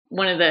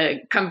one of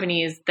the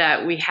companies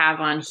that we have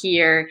on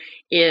here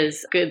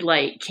is Good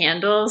Light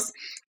Candles.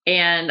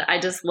 And I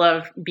just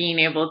love being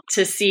able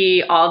to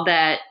see all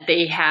that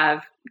they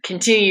have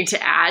continued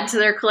to add to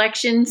their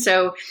collection.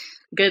 So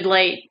Good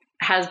Light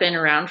has been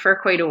around for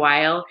quite a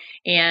while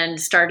and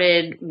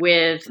started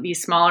with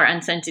these smaller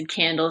unscented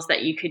candles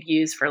that you could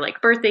use for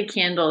like birthday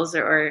candles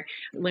or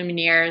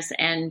luminaires.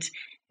 And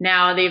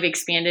now they've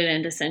expanded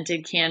into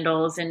scented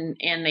candles and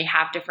they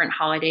have different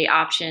holiday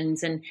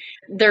options. And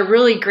they're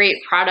really great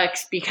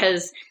products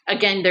because,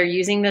 again, they're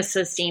using the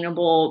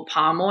sustainable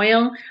palm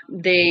oil.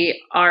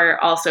 They are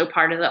also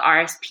part of the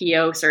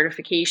RSPO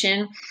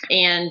certification,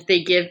 and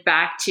they give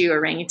back to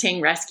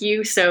Orangutan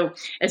Rescue. So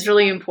it's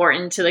really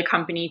important to the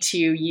company to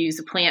use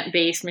a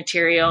plant-based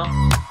material.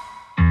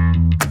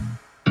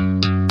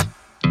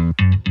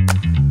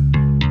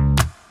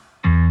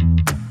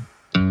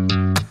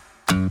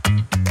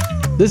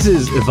 This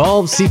is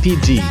Evolve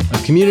CPG,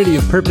 a community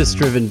of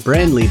purpose-driven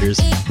brand leaders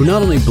who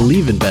not only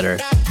believe in better,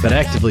 but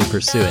actively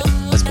pursue it.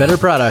 That's better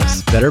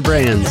products, better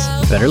brands,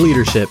 better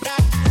leadership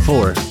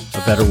for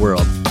a better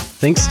world.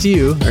 Thanks to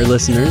you, our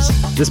listeners,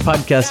 this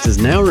podcast is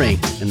now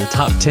ranked in the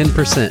top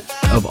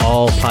 10% of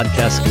all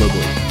podcasts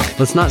globally.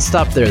 Let's not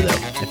stop there, though.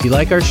 If you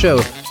like our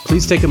show,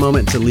 please take a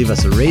moment to leave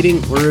us a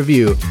rating or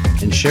review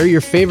and share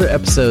your favorite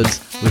episodes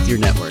with your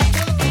network.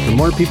 The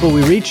more people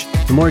we reach,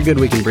 the more good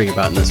we can bring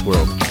about in this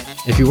world.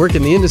 If you work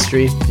in the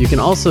industry, you can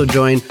also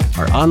join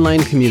our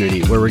online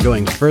community where we're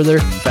going further,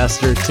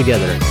 faster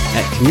together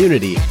at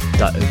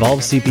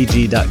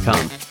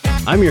community.evolvecpg.com.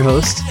 I'm your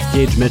host,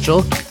 Gage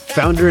Mitchell,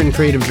 founder and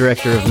creative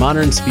director of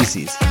Modern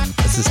Species,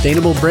 a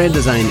sustainable brand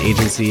design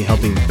agency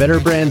helping better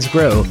brands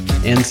grow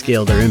and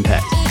scale their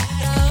impact.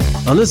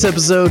 On this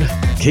episode,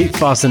 Kate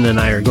Fossen and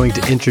I are going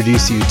to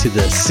introduce you to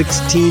the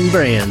 16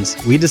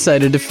 brands we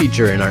decided to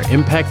feature in our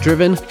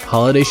impact-driven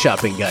holiday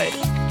shopping guide.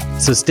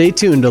 So stay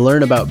tuned to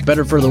learn about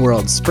Better for the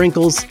World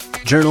sprinkles,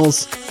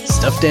 journals,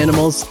 stuffed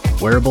animals,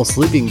 wearable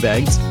sleeping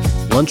bags,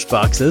 lunch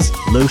boxes,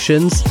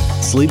 lotions,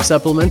 sleep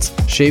supplements,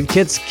 shave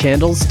kits,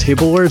 candles,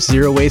 tableware,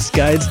 zero waste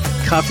guides,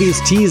 coffees,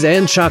 teas,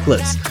 and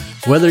chocolates.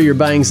 Whether you're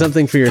buying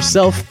something for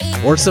yourself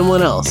or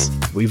someone else,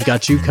 we've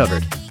got you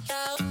covered.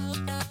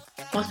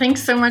 Well,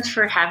 thanks so much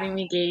for having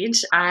me,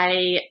 Gage.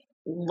 I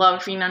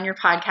loved being on your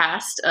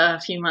podcast a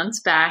few months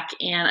back,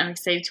 and I'm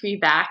excited to be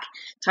back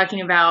talking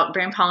about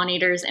brand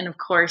pollinators and, of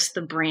course,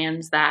 the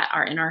brands that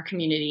are in our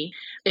community.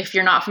 If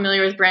you're not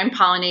familiar with Brand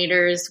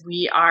Pollinators,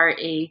 we are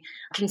a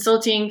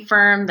consulting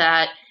firm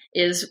that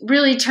is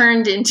really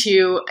turned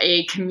into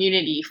a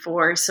community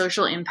for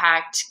social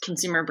impact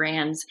consumer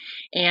brands.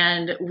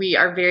 And we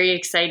are very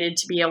excited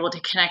to be able to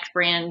connect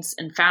brands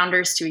and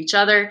founders to each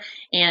other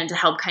and to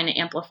help kind of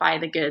amplify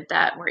the good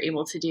that we're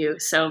able to do.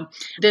 So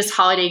this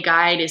holiday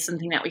guide is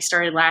something that we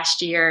started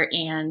last year,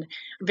 and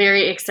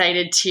very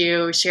excited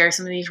to share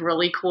some of these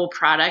really cool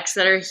products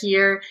that are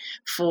here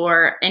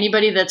for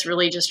anybody that's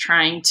really just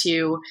trying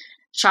to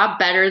shop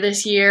better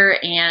this year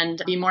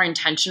and be more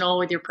intentional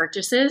with your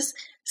purchases.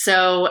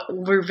 So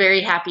we're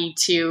very happy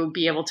to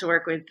be able to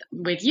work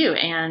with you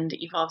and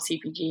Evolve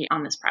CPG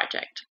on this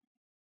project.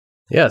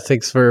 Yeah,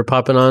 thanks for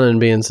popping on and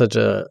being such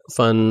a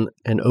fun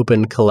and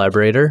open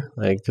collaborator.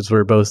 Because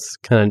we're both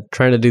kind of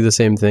trying to do the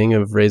same thing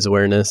of raise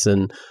awareness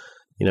and,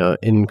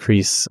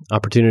 increase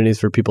opportunities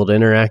for people to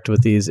interact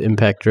with these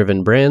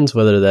impact-driven brands,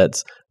 whether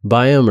that's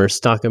buy them or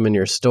stock them in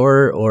your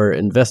store or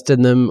invest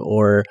in them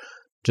or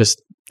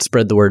just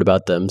spread the word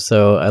about them.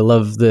 So I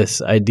love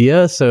this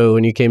idea. So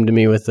when you came to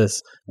me with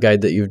this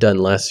guide that you've done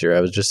last year, I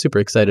was just super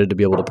excited to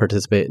be able to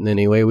participate in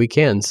any way we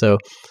can. So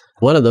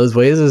one of those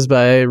ways is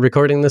by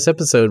recording this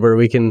episode where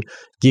we can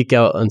geek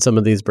out on some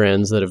of these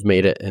brands that have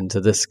made it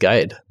into this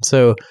guide.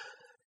 So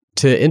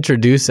to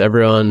introduce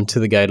everyone to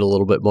the guide a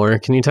little bit more,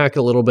 can you talk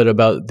a little bit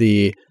about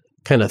the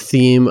kind of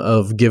theme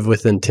of Give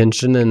with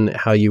Intention and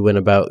how you went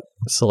about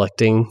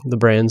selecting the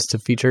brands to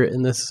feature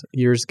in this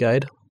year's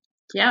guide?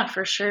 Yeah,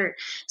 for sure.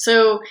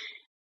 So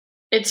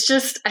it's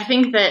just, I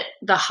think that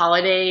the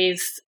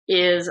holidays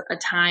is a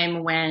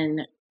time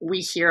when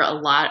we hear a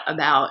lot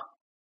about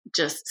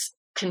just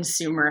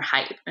consumer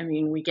hype. I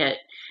mean, we get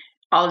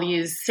all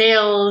these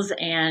sales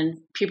and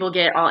people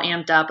get all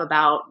amped up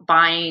about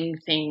buying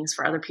things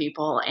for other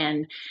people.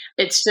 And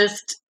it's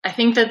just, I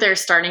think that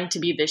there's starting to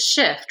be this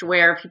shift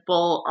where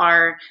people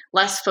are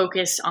less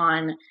focused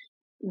on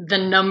the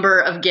number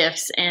of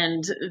gifts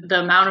and the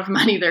amount of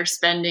money they're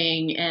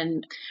spending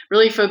and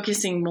really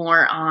focusing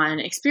more on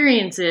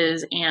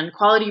experiences and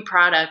quality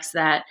products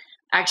that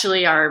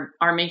actually are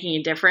making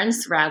a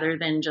difference rather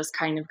than just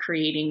kind of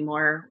creating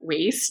more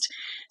waste.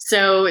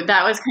 So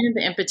that was kind of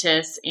the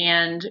impetus.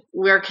 And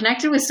we're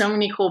connected with so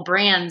many cool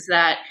brands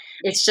that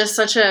it's just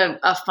such a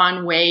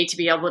fun way to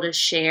be able to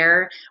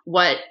share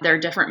what their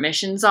different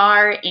missions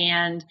are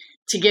and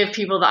to give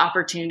people the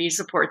opportunity to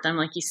support them,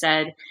 like you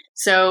said.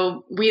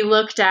 So we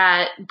looked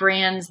at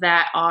brands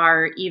that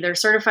are either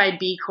certified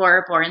B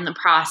Corp or in the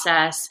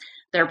process.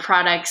 Their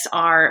products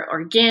are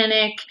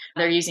organic,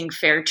 they're using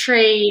fair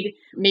trade,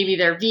 maybe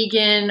they're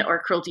vegan or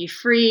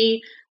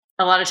cruelty-free.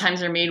 a lot of times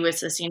they're made with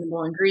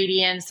sustainable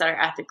ingredients that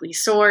are ethically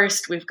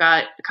sourced. We've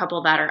got a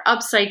couple that are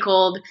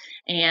upcycled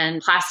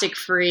and plastic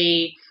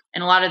free.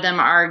 And a lot of them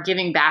are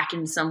giving back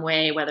in some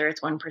way, whether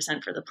it's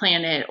 1% for the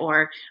planet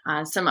or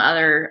some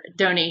other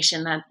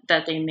donation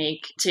that they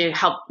make to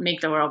help make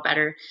the world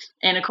better.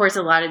 And of course,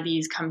 a lot of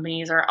these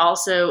companies are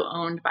also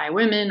owned by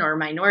women or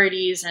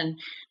minorities. And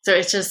so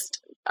it's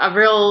just a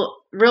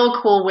real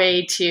cool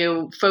way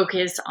to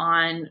focus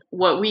on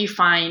what we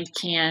find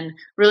can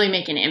really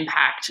make an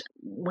impact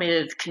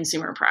with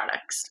consumer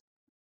products.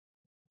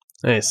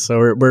 Nice. So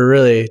we're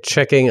really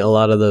checking a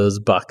lot of those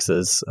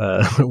boxes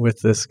with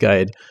this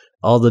guide.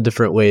 All the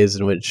different ways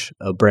in which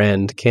a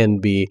brand can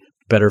be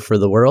better for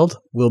the world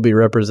will be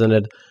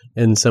represented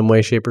in some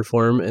way, shape, or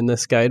form in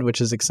this guide,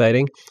 which is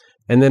exciting.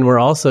 And then we're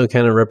also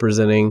kind of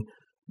representing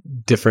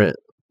different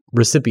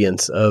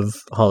recipients of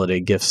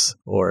holiday gifts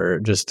or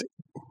just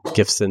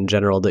gifts in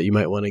general that you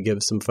might want to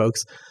give some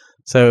folks.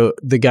 So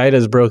the guide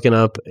is broken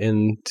up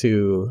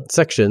into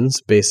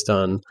sections based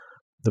on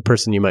the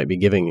person you might be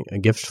giving a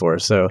gift for.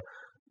 So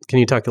can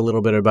you talk a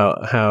little bit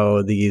about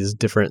how these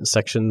different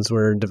sections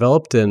were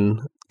developed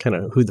and kind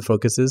of who the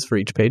focus is for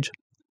each page?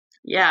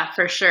 Yeah,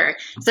 for sure.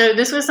 So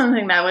this was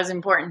something that was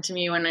important to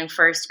me when I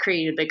first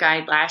created the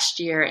guide last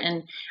year.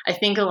 And I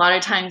think a lot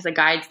of times the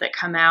guides that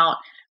come out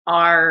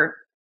are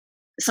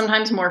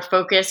sometimes more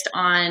focused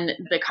on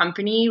the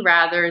company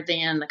rather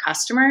than the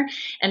customer.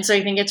 And so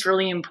I think it's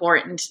really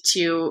important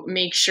to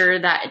make sure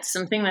that it's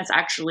something that's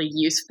actually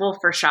useful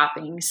for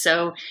shopping.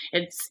 So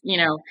it's,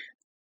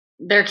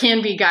 there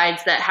can be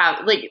guides that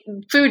have, like,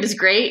 food is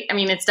great. I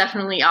mean, it's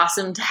definitely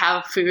awesome to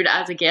have food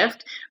as a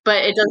gift,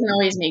 but it doesn't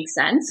always make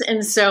sense.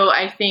 And so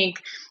I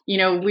think,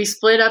 we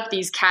split up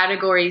these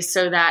categories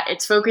so that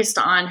it's focused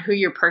on who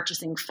you're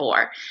purchasing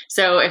for.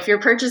 So if you're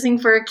purchasing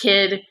for a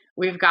kid,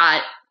 we've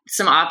got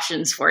some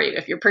options for you.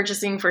 If you're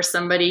purchasing for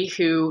somebody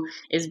who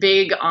is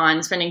big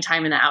on spending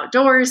time in the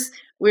outdoors,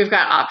 we've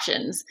got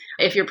options.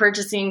 If you're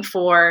purchasing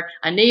for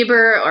a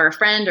neighbor or a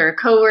friend or a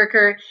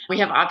coworker, we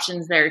have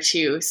options there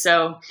too.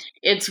 So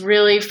it's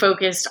really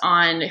focused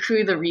on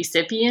who the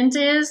recipient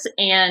is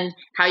and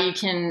how you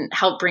can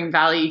help bring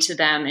value to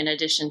them in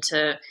addition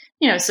to,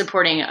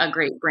 supporting a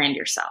great brand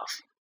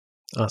yourself.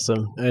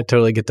 Awesome. I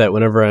totally get that.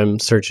 Whenever I'm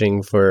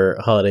searching for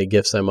holiday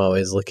gifts, I'm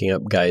always looking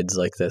up guides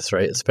like this,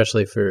 right?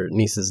 Especially for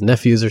nieces,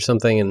 nephews or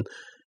something.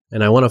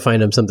 And I want to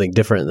find them something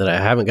different that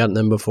I haven't gotten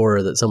them before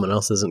or that someone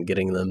else isn't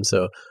getting them.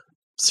 So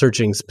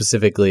searching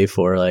specifically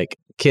for like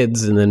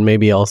kids and then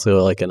maybe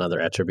also like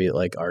another attribute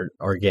like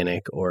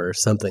organic or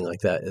something like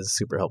that is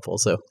super helpful.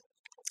 So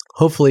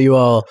hopefully you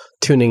all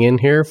tuning in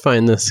here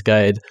find this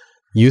guide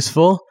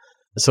useful.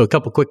 So a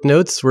couple quick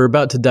notes. We're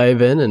about to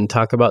dive in and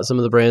talk about some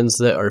of the brands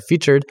that are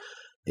featured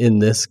in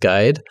this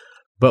guide,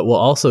 but we'll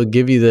also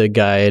give you the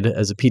guide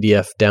as a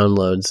PDF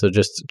download. So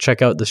just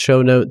check out the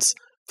show notes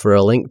for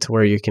a link to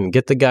where you can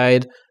get the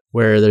guide,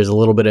 where there's a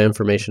little bit of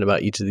information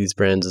about each of these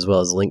brands as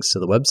well as links to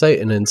the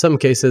website. And in some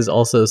cases,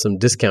 also some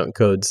discount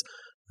codes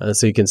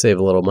so you can save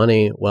a little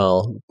money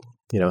while,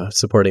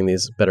 supporting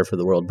these better for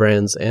the world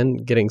brands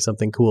and getting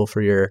something cool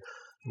for your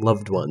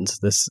loved ones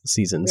this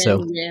season.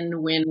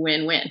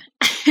 Win.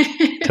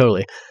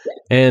 Totally.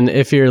 And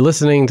if you're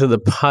listening to the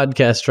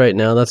podcast right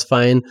now, that's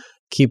fine.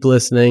 Keep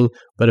listening.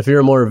 But if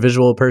you're a more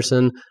visual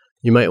person,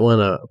 you might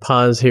want to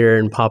pause here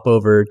and pop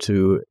over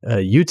to a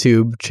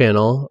YouTube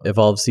channel,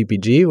 Evolve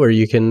CPG, where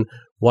you can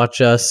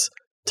watch us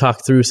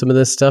talk through some of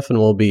this stuff, and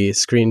we'll be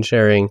screen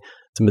sharing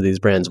some of these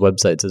brands'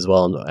 websites as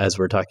well as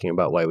we're talking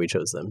about why we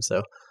chose them.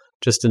 So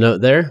just a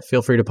note there,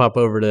 feel free to pop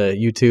over to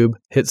YouTube,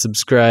 hit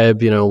subscribe,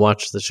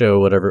 watch the show,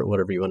 whatever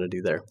you want to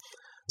do there.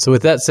 So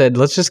with that said,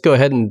 let's just go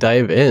ahead and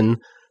dive in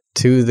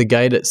to the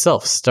guide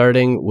itself,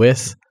 starting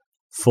with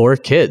for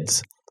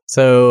kids.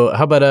 So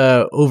how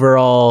about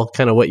overall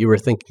kind of what you were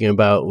thinking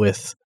about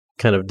with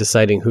kind of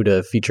deciding who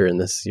to feature in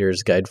this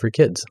year's guide for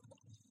kids?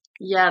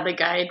 Yeah, the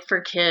guide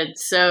for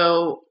kids.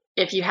 So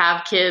if you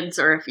have kids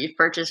or if you've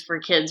purchased for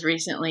kids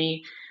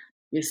recently,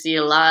 you see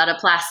a lot of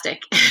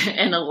plastic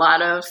and a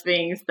lot of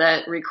things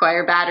that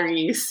require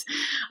batteries,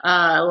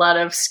 a lot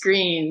of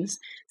screens.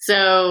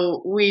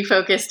 So we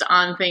focused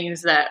on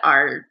things that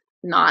are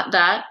not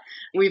that.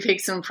 We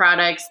picked some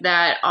products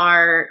that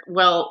are,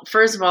 well,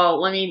 first of all,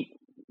 let me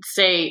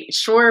say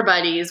Shore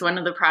Buddies, one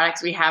of the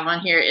products we have on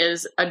here,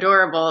 is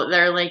adorable.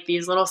 They're like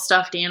these little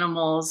stuffed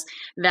animals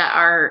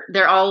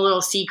they're all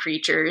little sea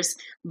creatures,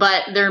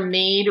 but they're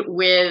made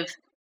with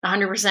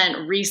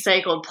 100%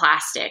 recycled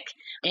plastic.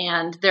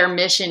 And their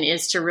mission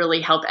is to really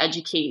help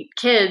educate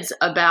kids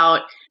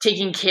about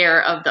taking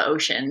care of the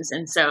oceans.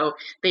 And so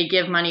they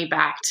give money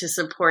back to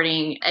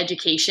supporting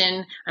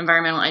education,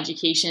 environmental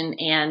education,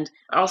 and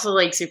also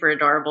like super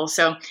adorable.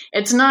 So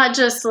it's not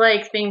just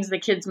like things the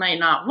kids might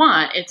not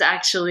want. It's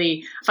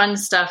actually fun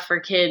stuff for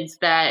kids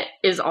that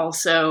is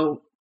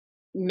also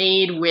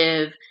made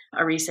with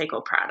a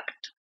recycled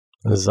product.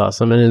 This is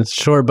awesome. And it's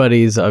Shore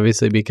Buddies,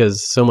 obviously,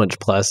 because so much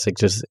plastic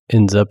just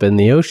ends up in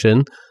the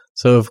ocean.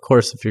 So, of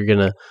course, if you're going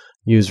to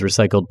use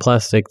recycled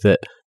plastic that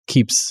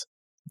keeps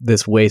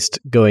this waste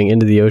going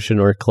into the ocean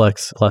or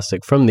collects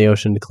plastic from the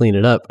ocean to clean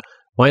it up,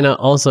 why not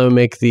also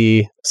make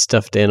the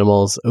stuffed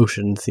animals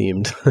ocean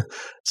themed?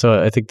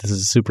 So I think this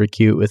is super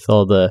cute with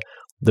all the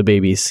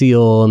baby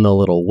seal and the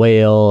little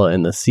whale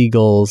and the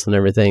seagulls and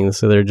everything.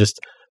 So they're just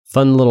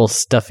fun little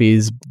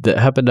stuffies that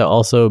happen to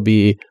also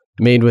be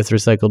made with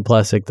recycled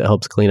plastic that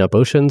helps clean up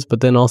oceans, but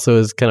then also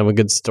is kind of a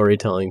good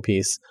storytelling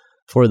piece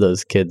for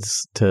those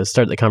kids to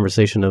start the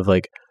conversation of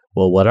like,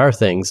 well, what are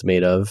things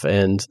made of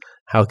and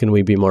how can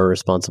we be more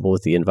responsible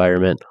with the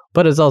environment?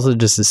 But it's also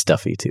just as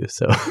stuffy too.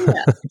 So,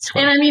 yeah.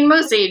 And I mean,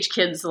 most age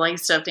kids like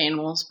stuffed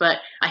animals, but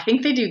I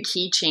think they do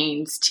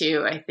keychains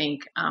too. I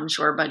think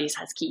Shore Buddies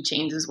has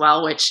keychains as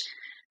well, which,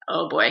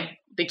 oh boy,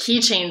 the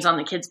keychains on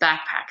the kids'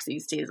 backpacks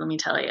these days, let me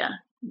tell you,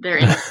 they're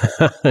in.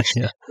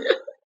 Yeah.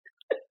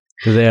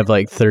 Do they have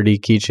like 30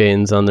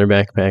 keychains on their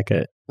backpack?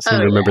 I seem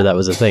to remember that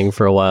was a thing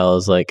for a while. It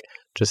was like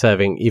just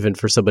having, even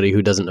for somebody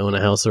who doesn't own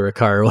a house or a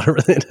car or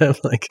whatever, they'd have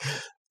like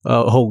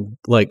a whole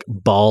like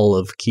ball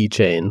of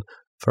keychain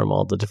from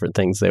all the different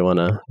things they want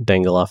to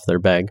dangle off their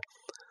bag.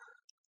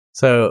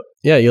 So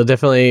yeah, you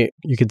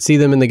could see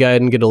them in the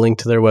guide and get a link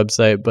to their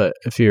website. But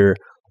if you're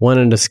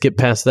wanting to skip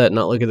past that and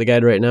not look at the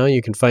guide right now,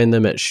 you can find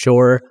them at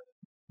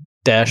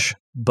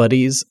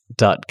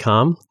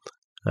shore-buddies.com.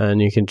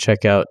 And you can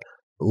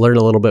learn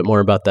a little bit more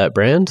about that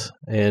brand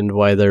and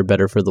why they're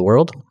better for the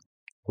world.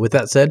 With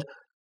that said,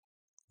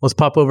 let's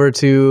pop over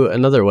to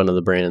another one of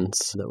the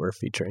brands that we're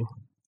featuring.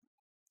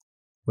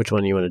 Which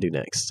one do you want to do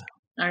next?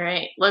 All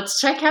right,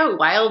 let's check out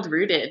Wild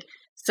Rooted.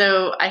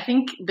 So I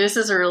think this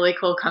is a really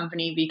cool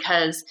company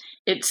because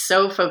it's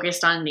so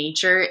focused on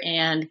nature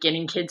and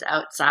getting kids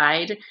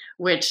outside,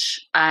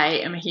 which I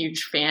am a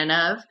huge fan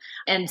of.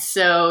 And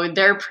so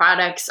their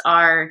products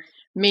are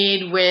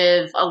made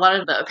with, a lot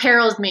of the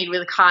apparel is made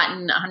with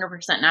cotton,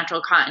 100%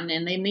 natural cotton,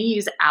 and then they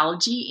use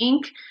algae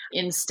ink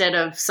instead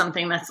of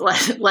something that's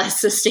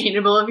less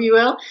sustainable, if you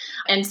will.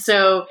 And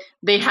so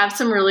they have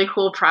some really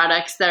cool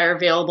products that are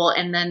available,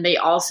 and then they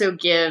also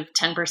give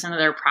 10% of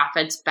their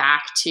profits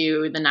back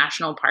to the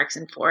national parks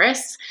and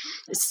forests.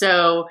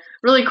 So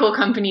really cool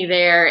company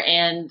there,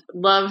 and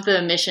love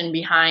the mission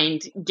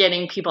behind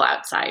getting people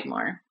outside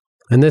more.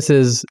 And this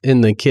is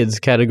in the kids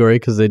category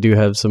because they do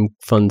have some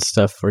fun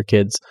stuff for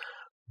kids.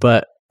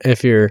 But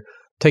if you're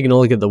taking a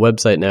look at the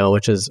website now,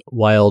 which is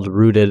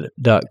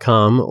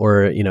wildrooted.com,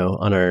 or,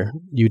 on our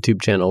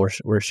YouTube channel,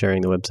 we're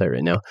sharing the website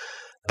right now.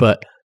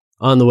 But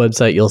on the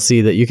website, you'll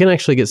see that you can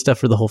actually get stuff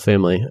for the whole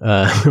family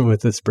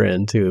with this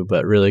brand too,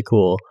 but really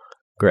cool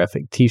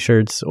graphic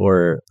t-shirts,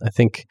 or I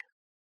think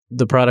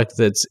the product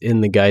that's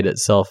in the guide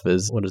itself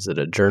is,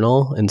 a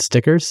journal and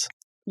stickers?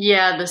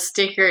 Yeah, the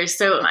stickers.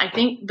 So I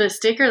think the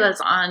sticker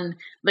that's on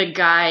the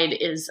guide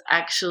is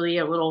actually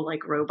a little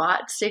like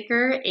robot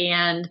sticker.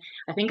 And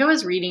I think I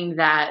was reading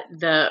that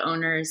the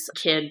owner's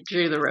kid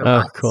drew the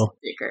robot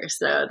sticker.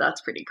 So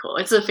that's pretty cool.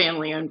 It's a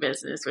family-owned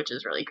business, which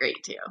is really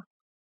great too.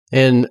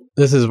 And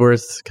this is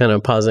worth kind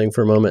of pausing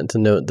for a moment to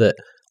note that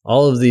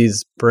all of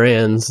these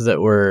brands that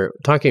we're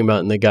talking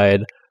about in the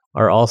guide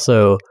are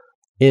also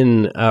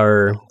in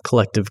our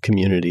collective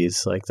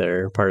communities. Like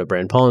they're part of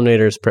Brand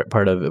Pollinators,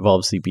 part of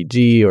Evolve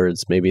CPG, or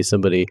it's maybe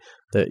somebody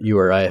that you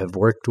or I have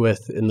worked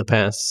with in the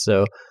past.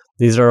 So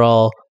these are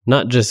all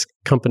not just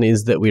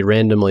companies that we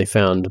randomly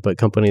found, but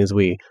companies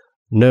we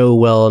know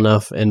well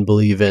enough and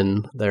believe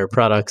in their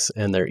products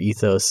and their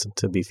ethos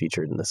to be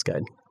featured in this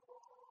guide.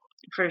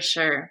 For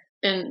sure.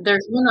 And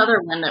there's one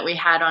other one that we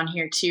had on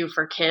here too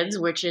for kids,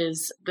 which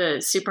is the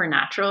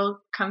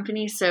Supernatural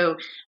company. So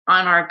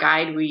on our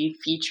guide, we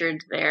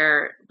featured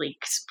their like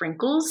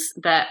sprinkles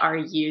that are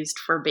used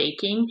for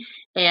baking.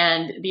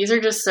 And these are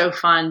just so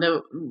fun.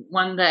 The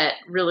one that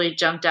really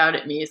jumped out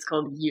at me is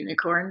called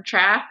Unicorn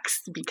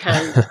Tracks,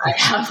 because I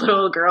have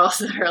little girls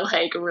that are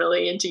like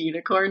really into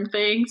unicorn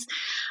things.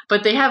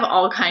 But they have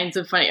all kinds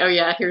of funny,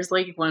 here's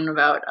like one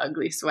about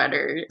ugly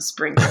sweater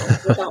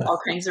sprinkles with all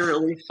kinds of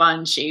really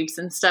fun shapes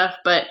and stuff.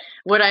 But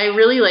what I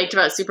really liked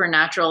about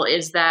Supernatural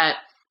is that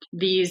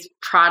these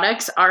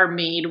products are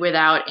made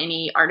without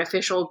any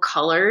artificial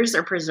colors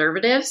or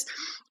preservatives.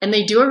 And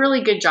they do a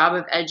really good job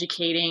of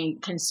educating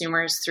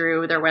consumers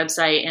through their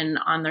website and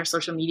on their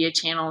social media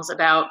channels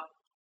about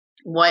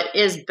what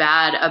is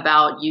bad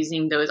about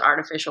using those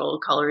artificial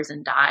colors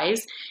and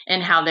dyes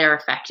and how they're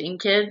affecting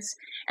kids.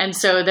 And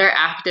so they're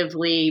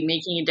actively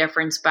making a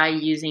difference by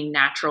using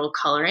natural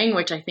coloring,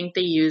 which I think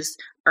they use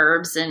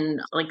herbs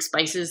and like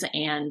spices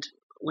and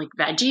like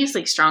veggies,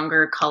 like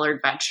stronger colored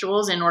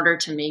vegetables in order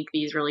to make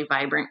these really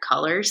vibrant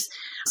colors.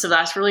 So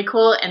that's really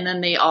cool. And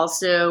then they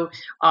also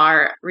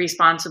are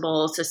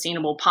responsible,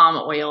 sustainable palm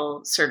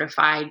oil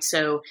certified.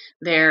 So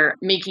they're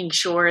making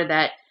sure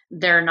that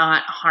they're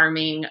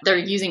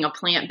using a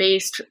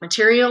plant-based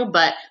material,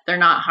 but they're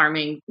not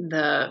harming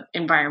the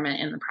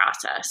environment in the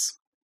process.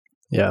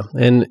 Yeah.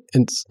 And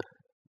it's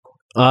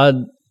odd,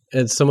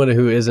 as someone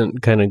who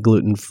isn't kind of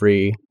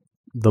gluten-free,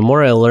 the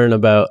more I learn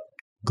about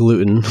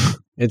gluten,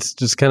 it's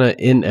just kind of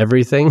in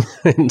everything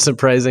in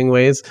surprising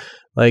ways.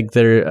 Like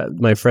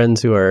my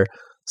friends who are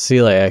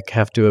celiac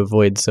have to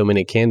avoid so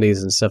many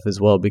candies and stuff as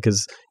well,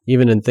 because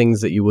even in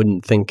things that you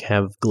wouldn't think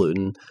have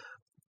gluten,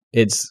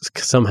 it's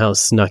somehow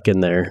snuck in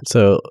there.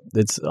 So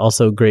it's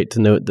also great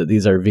to note that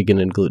these are vegan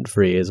and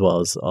gluten-free, as well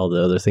as all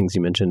the other things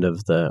you mentioned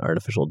of the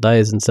artificial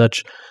dyes and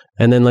such.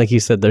 And then, like you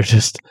said, they're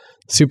just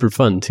super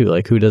fun too.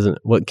 Like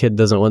what kid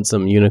doesn't want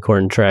some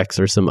unicorn tracks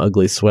or some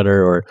ugly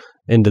sweater or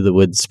Into the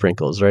Woods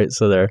sprinkles, right?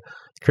 So they're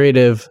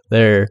creative,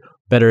 they're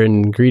better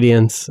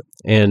ingredients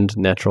and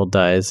natural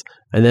dyes.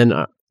 And then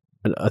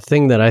a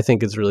thing that I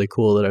think is really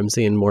cool that I'm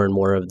seeing more and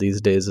more of these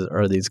days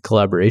are these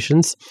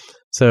collaborations.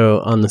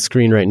 So on the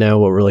screen right now,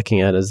 what we're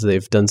looking at is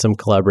they've done some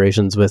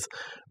collaborations with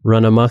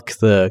Run Amok,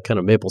 the kind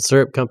of maple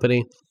syrup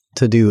company,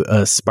 to do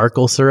a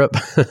sparkle syrup,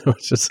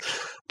 which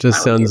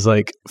just sounds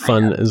like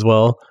fun as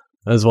well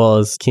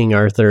as King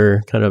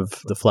Arthur, kind of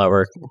the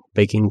flour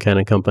baking kind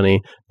of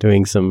company,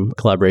 doing some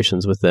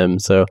collaborations with them.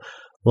 So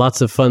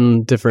lots of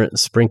fun, different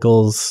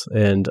sprinkles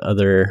and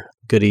other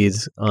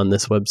goodies on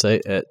this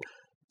website at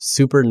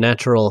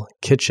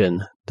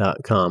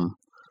supernaturalkitchen.com.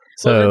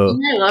 So the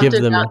thing I loved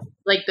about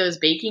like those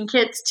baking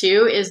kits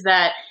too is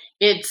that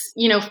it's,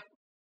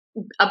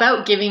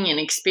 about giving an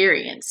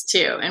experience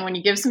too. And when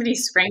you give somebody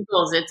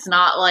sprinkles, it's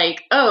not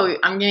like, oh,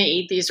 I'm going to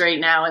eat these right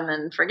now and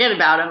then forget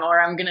about them,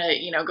 or I'm going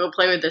to, go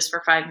play with this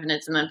for 5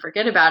 minutes and then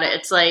forget about it.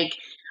 It's like,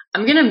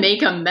 I'm going to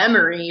make a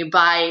memory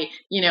by,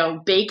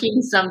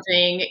 baking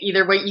something,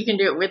 either way you can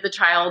do it with the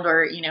child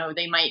or,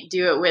 they might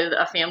do it with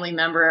a family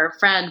member or a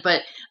friend,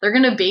 but they're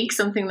going to bake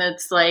something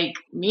that's like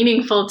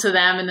meaningful to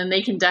them, and then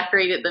they can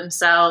decorate it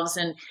themselves.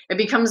 And it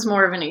becomes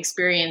more of an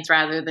experience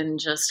rather than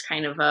just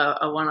kind of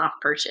a one-off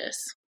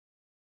purchase.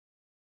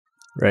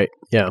 Right.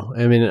 Yeah.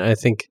 I mean, I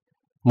think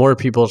more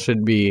people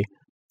should be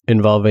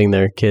involving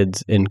their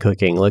kids in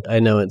cooking. Like, I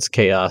know it's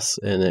chaos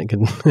and it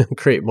can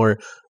create more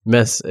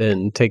mess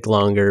and take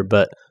longer,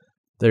 but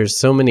there's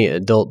so many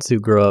adults who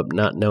grow up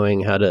not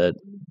knowing how to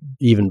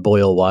even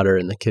boil water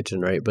in the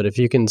kitchen, right? But if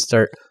you can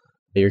start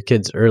your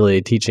kids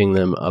early, teaching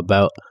them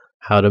about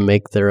how to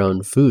make their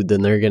own food,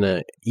 then they're going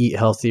to eat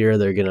healthier.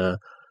 They're going to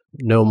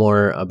know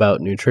more about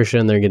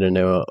nutrition. They're going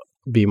to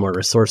be more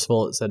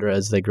resourceful, et cetera,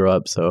 as they grow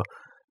up. So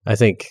I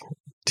think,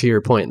 to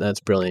your point, that's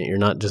brilliant. You're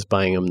not just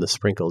buying them the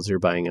sprinkles, you're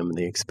buying them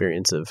the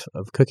experience of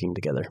cooking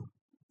together.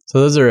 So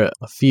those are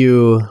a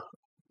few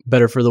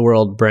Better for the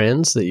World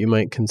brands that you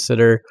might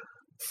consider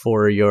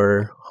for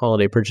your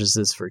holiday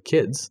purchases for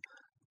kids.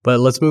 But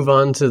let's move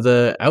on to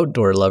the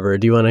outdoor lover.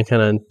 Do you want to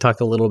kind of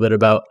talk a little bit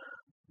about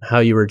how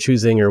you were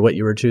choosing or what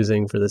you were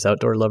choosing for this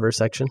outdoor lover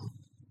section?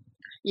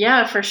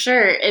 Yeah, for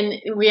sure.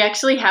 And we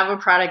actually have a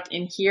product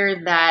in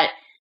here that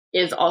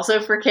is also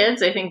for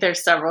kids. I think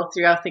there's several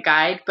throughout the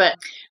guide, but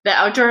the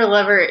outdoor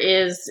lover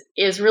is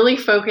really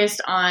focused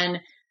on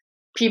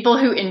people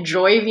who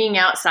enjoy being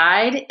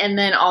outside and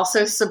then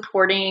also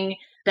supporting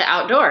the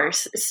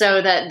outdoors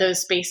so that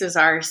those spaces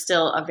are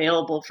still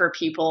available for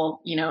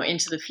people,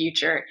 into the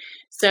future.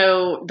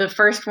 So the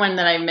first one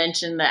that I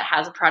mentioned that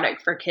has a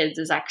product for kids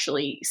is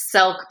actually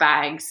Selk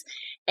bags,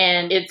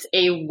 and it's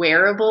a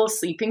wearable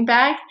sleeping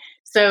bag.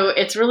 So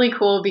it's really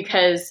cool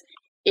because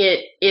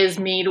it is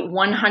made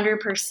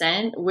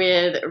 100%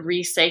 with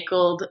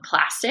recycled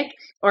plastic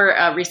or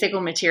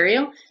recycled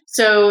material.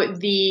 So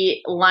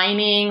the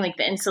lining, like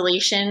the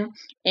insulation,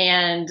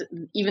 and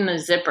even the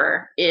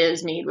zipper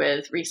is made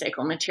with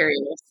recycled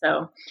material.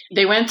 So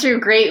they went through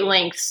great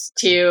lengths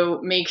to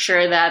make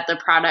sure that the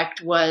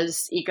product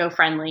was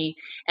eco-friendly.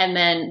 And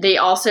then they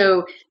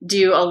also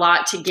do a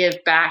lot to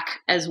give back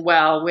as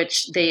well,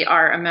 which they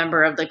are a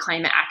member of the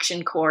Climate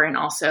Action Corps and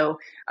also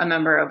a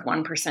member of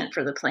 1%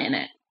 for the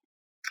Planet.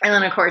 And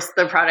then, of course,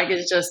 the product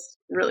is just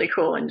really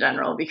cool in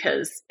general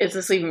because it's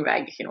a sleeping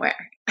bag you can wear.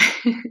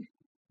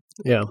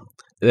 Yeah.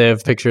 They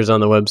have pictures on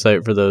the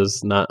website for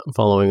those not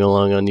following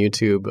along on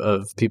YouTube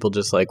of people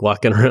just like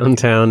walking around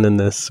town in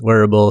this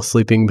wearable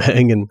sleeping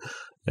bag and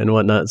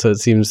whatnot. So it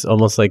seems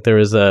almost like there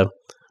was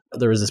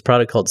this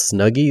product called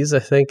Snuggies, I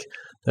think,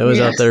 that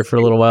was out there for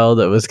a little while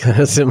that was kind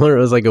of similar.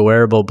 It was like a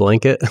wearable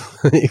blanket.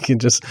 You could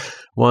just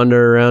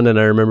wander around. And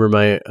I remember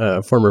my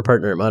former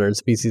partner at Modern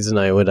Species and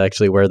I would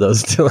actually wear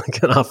those to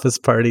like an office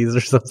parties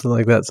or something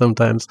like that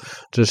sometimes,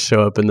 just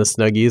show up in the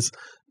Snuggies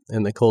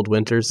in the cold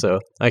winter. So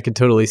I could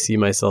totally see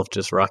myself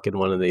just rocking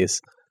one of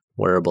these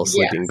wearable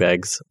sleeping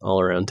bags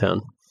all around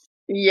town.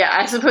 Yeah,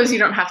 I suppose you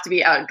don't have to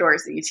be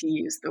outdoorsy to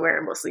use the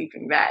wearable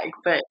sleeping bag,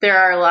 but there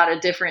are a lot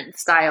of different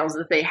styles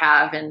that they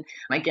have. And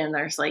again,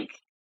 there's like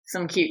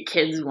some cute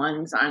kids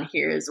ones on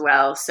here as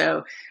well.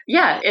 So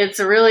yeah, it's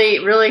a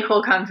really, really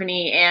cool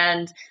company,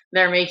 and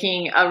they're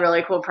making a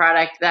really cool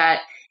product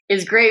that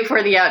is great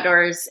for the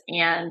outdoors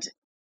and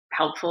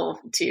helpful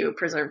to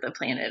preserve the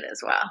planet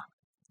as well.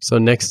 So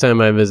next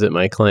time I visit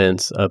my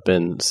clients up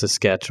in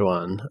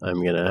Saskatchewan,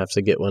 I'm going to have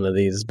to get one of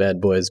these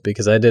bad boys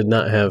because I did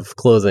not have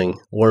clothing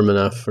warm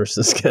enough for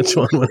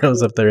Saskatchewan when I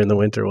was up there in the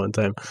winter one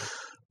time.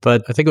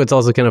 But I think what's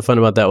also kind of fun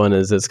about that one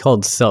is it's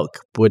called Selk,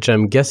 which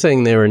I'm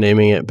guessing they were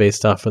naming it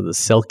based off of the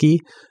Selkie,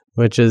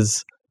 which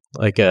is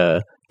like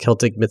a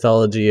Celtic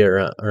mythology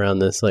around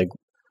this like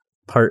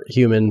part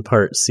human,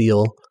 part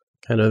seal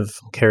kind of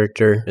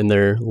character in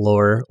their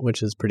lore,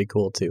 which is pretty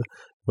cool too,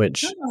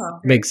 which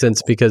makes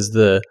sense because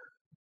the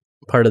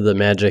part of the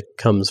magic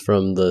comes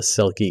from the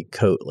Selkie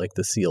coat, like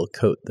the seal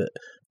coat that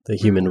the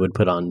human would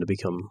put on to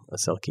become a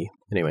Selkie.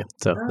 Anyway,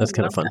 so that's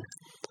kind of fun.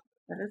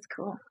 That is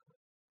cool.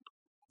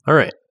 All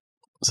right.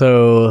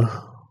 So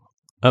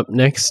up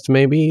next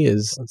maybe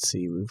is, let's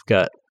see, we've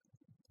got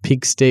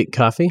Peak State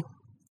Coffee.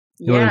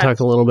 You want to talk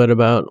a little bit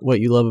about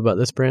what you love about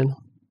this brand?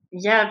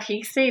 Yeah,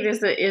 Peak State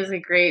is a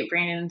great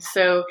brand. And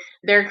so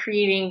they're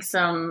creating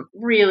some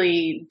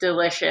really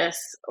delicious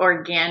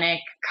organic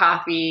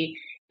coffee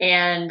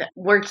and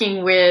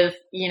working with,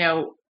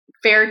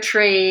 fair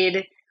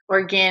trade,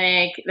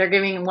 organic. They're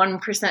giving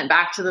 1%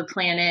 back to the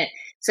planet.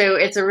 So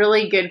it's a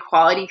really good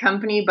quality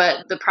company,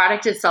 but the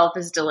product itself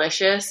is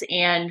delicious.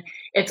 And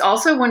it's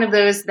also one of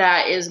those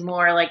that is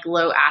more like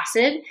low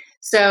acid.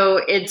 So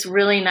it's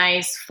really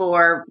nice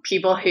for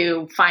people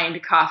who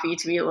find coffee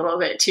to be a little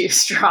bit too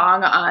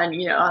strong on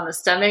the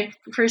stomach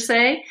per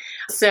se.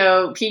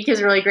 So Peak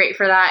is really great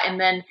for that. And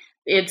then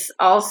it's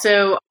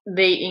also,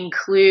 they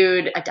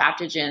include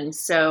adaptogens.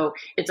 So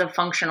it's a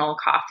functional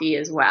coffee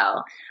as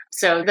well.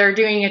 So they're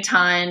doing a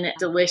ton,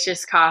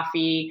 delicious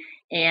coffee,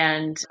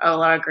 and a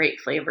lot of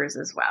great flavors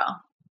as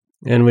well.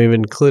 And we've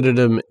included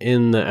them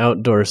in the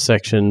outdoor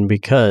section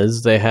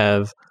because they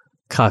have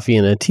coffee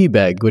in a tea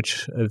bag,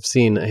 which I've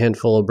seen a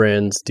handful of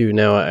brands do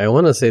now. I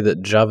want to say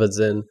that Java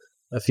Zen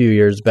a few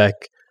years back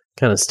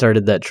kind of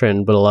started that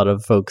trend, but a lot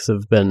of folks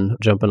have been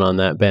jumping on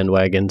that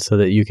bandwagon so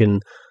that you can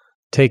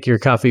take your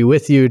coffee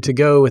with you to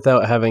go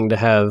without having to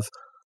have,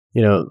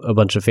 a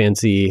bunch of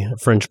fancy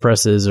French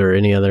presses or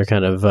any other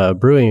kind of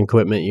brewing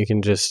equipment. You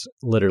can just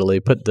literally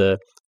put the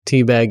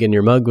tea bag in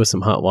your mug with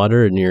some hot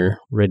water and you're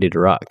ready to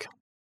rock.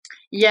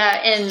 Yeah,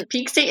 and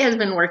Peak State has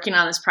been working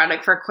on this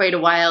product for quite a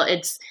while.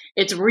 It's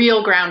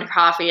real ground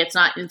coffee. It's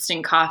not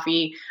instant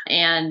coffee.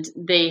 And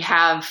they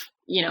have,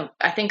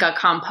 I think a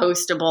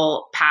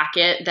compostable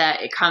packet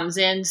that it comes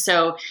in.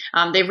 So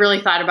they've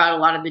really thought about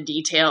a lot of the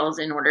details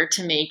in order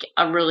to make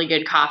a really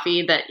good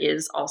coffee that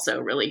is also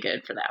really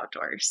good for the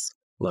outdoors.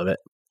 Love it.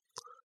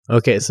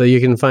 Okay, so you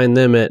can find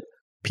them at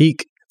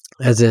Peak,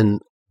 as in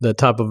the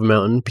top of a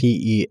mountain,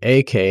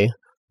 PEAK,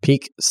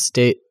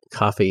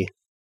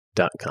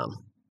 peakstatecoffee.com.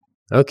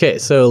 Okay,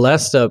 so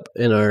last up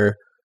in our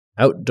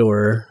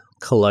outdoor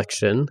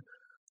collection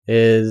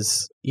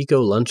is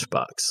Eco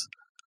Lunchbox.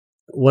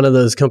 One of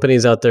those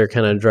companies out there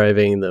kind of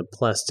driving the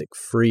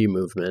plastic-free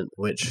movement,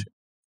 which,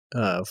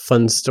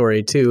 fun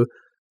story too,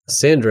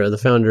 Sandra, the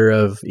founder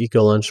of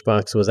Eco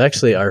Lunchbox, was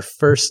actually our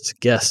first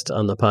guest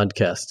on the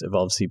podcast,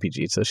 Evolve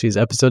CPG. So she's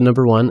episode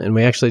number 1, and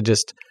we actually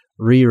just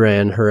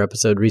reran her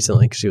episode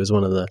recently because she was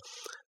one of the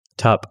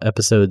top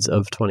episodes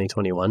of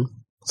 2021.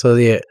 So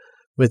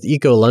with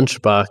Eco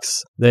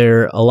Lunchbox,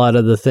 they're a lot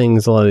of the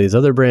things a lot of these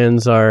other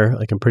brands are.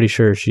 Like I'm pretty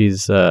sure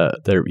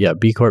they're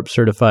B Corp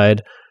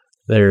certified.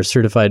 They're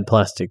certified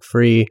plastic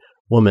free,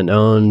 woman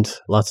owned,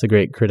 lots of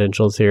great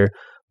credentials here.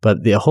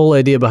 But the whole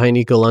idea behind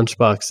Eco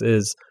Lunchbox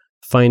is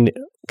find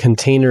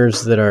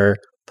containers that are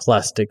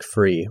plastic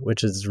free,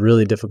 which is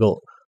really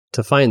difficult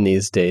to find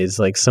these days,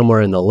 like somewhere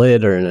in the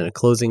lid or in a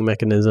closing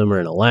mechanism or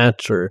in a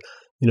latch or,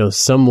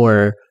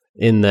 somewhere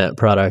in that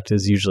product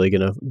is usually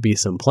going to be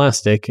some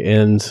plastic,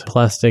 and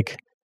plastic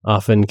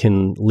often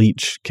can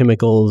leach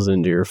chemicals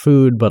into your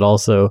food, but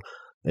also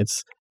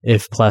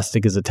if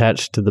plastic is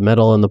attached to the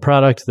metal in the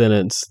product,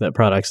 then that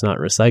product's not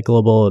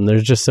recyclable, and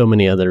there's just so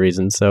many other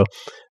reasons. So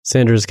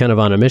Sandra's kind of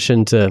on a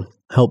mission to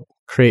help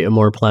create a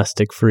more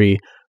plastic-free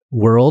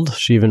world.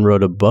 She even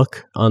wrote a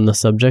book on the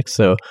subject,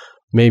 so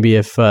maybe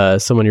if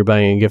someone you're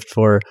buying a gift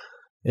for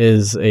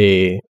is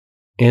a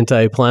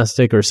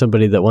anti-plastic or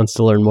somebody that wants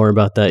to learn more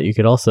about that, you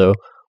could also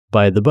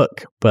buy the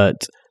book.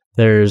 But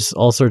there's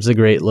all sorts of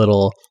great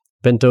little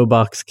bento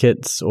box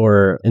kits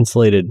or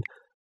insulated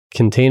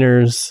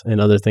containers and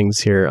other things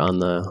here on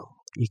the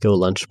Eco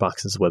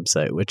Lunchbox's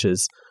website, which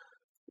is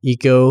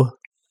ecolunchboxes,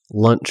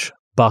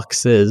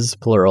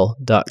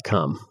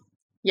 plural.com.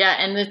 Yeah,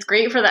 and it's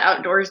great for the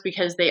outdoors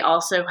because they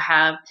also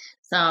have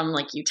some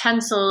like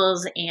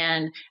utensils,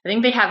 and I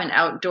think they have an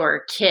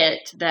outdoor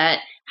kit that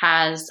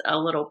has a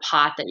little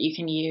pot that you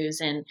can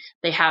use, and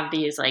they have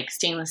these like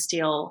stainless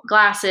steel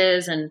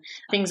glasses and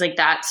things like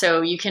that.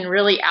 So you can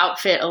really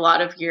outfit a lot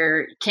of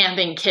your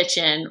camping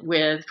kitchen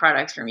with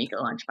products from Eco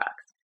Lunchbox.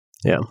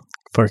 Yeah,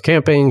 for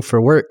camping,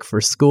 for work,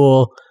 for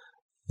school,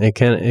 it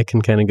can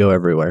kind of go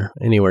everywhere,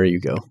 anywhere you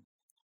go.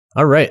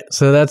 All right,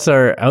 so that's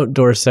our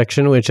outdoor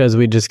section, which, as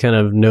we just kind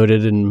of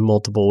noted in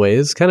multiple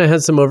ways, kind of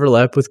has some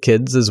overlap with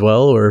kids as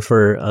well, or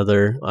for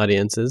other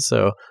audiences.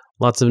 So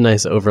lots of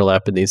nice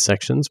overlap in these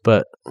sections,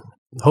 but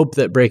hope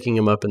that breaking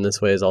them up in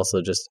this way is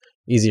also just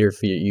easier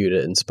for you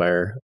to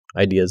inspire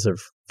ideas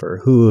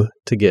for who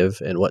to give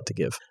and what to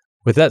give.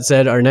 With that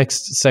said, our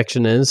next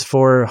section is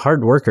for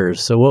hard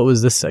workers. So what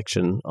was this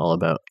section all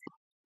about?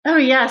 Oh,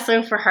 yeah.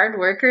 So for hard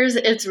workers,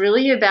 it's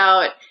really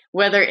about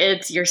whether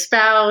it's your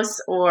spouse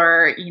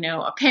or,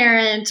 a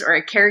parent or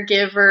a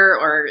caregiver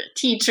or a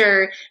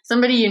teacher,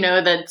 somebody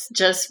that's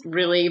just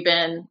really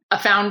been a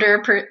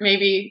founder,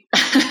 maybe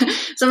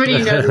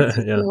somebody that's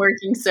Yeah. been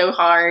working so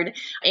hard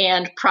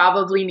and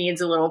probably needs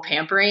a little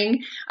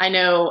pampering. I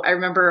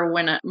remember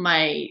when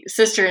my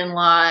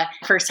sister-in-law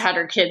first had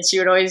her kids, she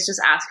would always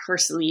just ask for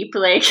sleep.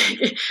 Like,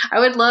 I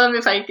would love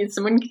if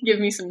someone could give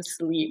me some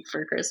sleep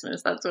for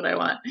Christmas. That's what I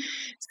want.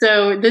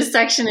 So this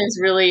section is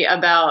really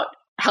about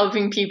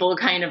helping people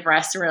kind of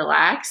rest and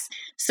relax.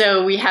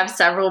 So we have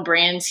several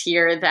brands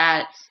here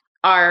that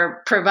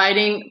are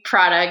providing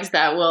products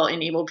that will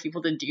enable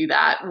people to do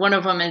that. One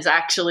of them is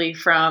actually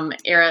from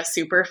Era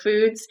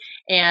Superfoods,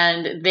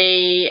 and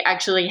they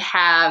actually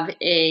have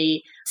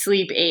a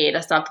sleep aid,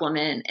 a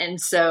supplement. And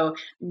so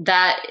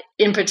that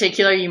in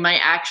particular, you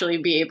might actually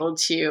be able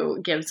to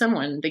give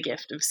someone the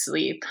gift of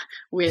sleep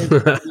with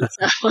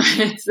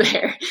supplements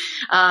there.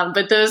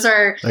 But those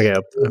are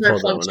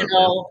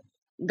functional.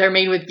 They're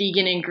made with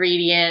vegan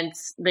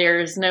ingredients.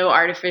 There's no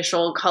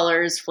artificial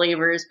colors,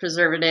 flavors,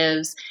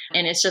 preservatives,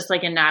 and it's just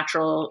like a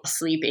natural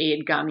sleep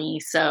aid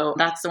gummy. So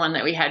that's the one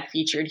that we had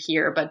featured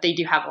here, but they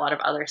do have a lot of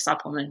other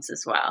supplements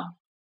as well.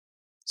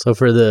 So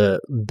for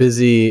the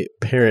busy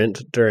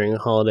parent during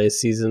holiday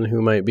season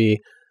who might be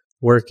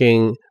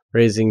working,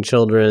 raising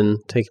children,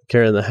 taking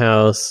care of the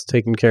house,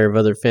 taking care of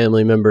other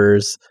family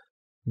members,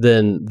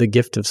 then the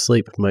gift of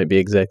sleep might be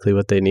exactly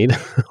what they need,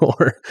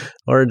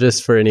 or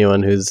just for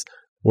anyone who's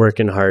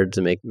working hard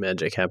to make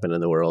magic happen in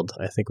the world.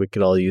 I think we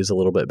could all use a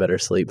little bit better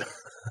sleep.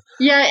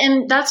 Yeah,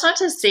 and that's not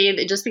to say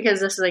that just because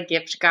this is a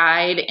gift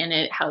guide and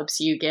it helps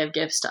you give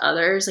gifts to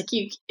others, like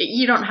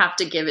you don't have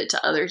to give it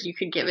to others. You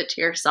could give it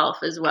to yourself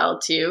as well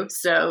too.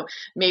 So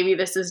maybe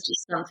this is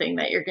just something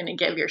that you're going to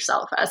give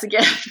yourself as a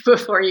gift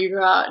before you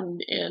go out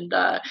and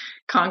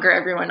conquer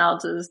everyone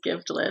else's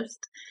gift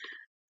list.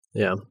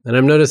 Yeah, and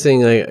I'm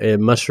noticing a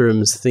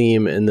mushrooms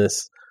theme in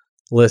this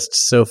list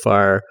so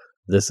far,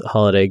 this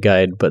holiday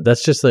guide, but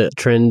that's just a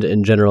trend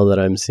in general that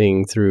I'm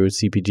seeing through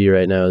CPG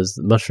right now is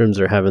mushrooms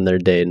are having their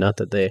day. Not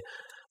that they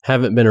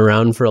haven't been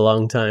around for a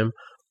long time,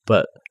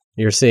 but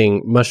you're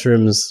seeing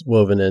mushrooms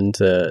woven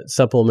into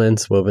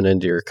supplements, woven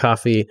into your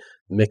coffee,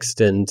 mixed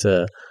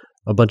into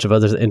a bunch of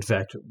others. In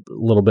fact, a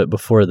little bit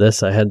before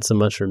this, I had some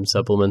mushroom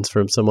supplements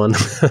from someone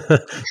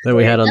that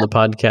we had on the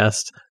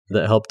podcast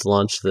that helped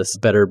launch this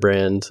better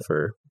brand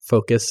for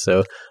Focus.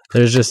 So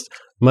there's just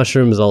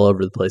mushrooms all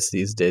over the place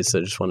these days. So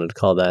I just wanted to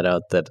call that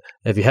out, that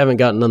if you haven't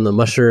gotten on the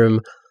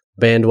mushroom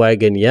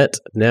bandwagon yet,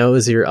 now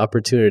is your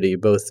opportunity.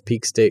 Both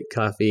Peak State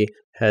Coffee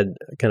had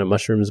kind of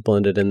mushrooms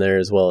blended in there,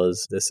 as well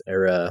as this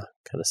Era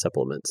kind of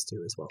supplements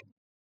too as well.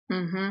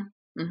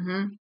 Mm-hmm.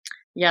 Mm-hmm.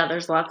 Yeah,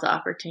 there's lots of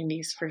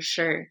opportunities for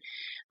sure.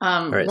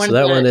 All right, so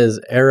that one is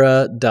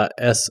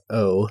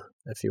era.so.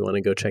 If you want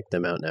to go check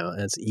them out now,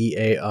 it's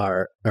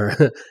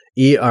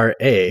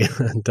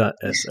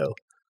ERA.so.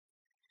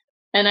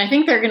 And I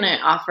think they're going to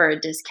offer a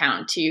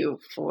discount too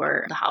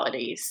for the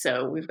holidays.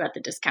 So we've got the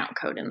discount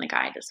code in the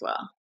guide as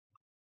well.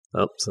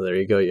 Oh, so there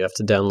you go. You have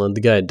to download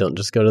the guide. Don't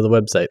just go to the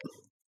website.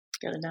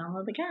 Got to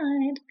download the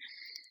guide.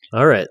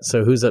 All right.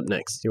 So who's up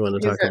next? You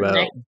want to talk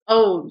about?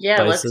 Oh, yeah.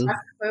 Bison? Let's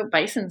talk about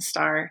Bison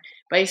Star.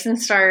 Bison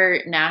Star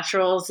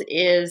Naturals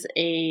is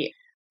a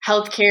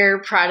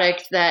healthcare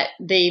product that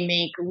they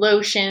make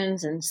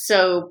lotions and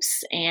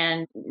soaps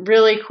and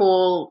really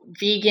cool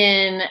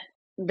vegan.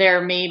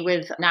 They're made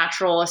with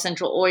natural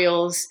essential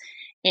oils.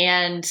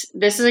 And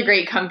this is a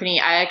great company.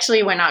 I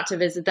actually went out to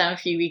visit them a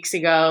few weeks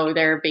ago.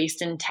 They're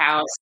based in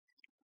Taos.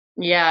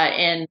 Yeah,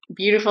 and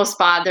beautiful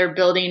spot. They're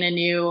building a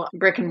new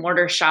brick and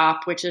mortar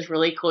shop, which is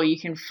really cool. You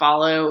can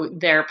follow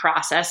their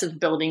process of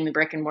building the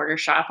brick and mortar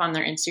shop on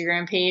their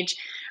Instagram page.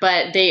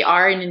 But they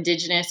are an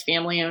Indigenous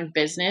family-owned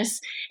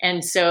business,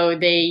 and so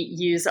they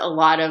use a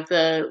lot of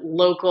the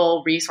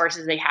local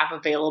resources they have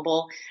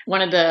available.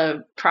 One of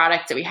the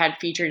products that we had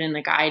featured in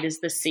the guide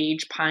is the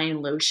Sage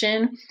Pine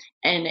Lotion,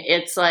 and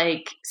it's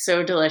like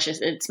so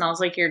delicious. It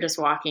smells like you're just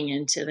walking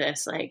into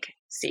this like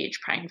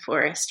sage pine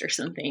forest or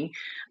something.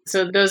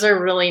 So those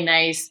are really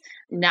nice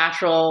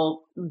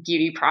natural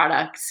beauty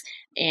products,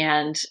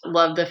 and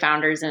love the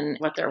founders and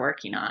what they're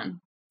working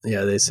on.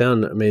 Yeah, they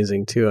sound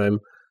amazing too.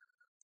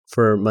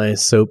 For my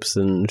soaps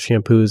and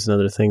shampoos and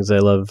other things, I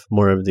love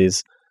more of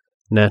these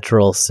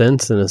natural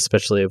scents, and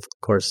especially, of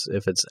course,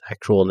 if it's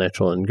actual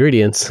natural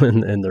ingredients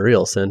and the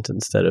real scent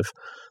instead of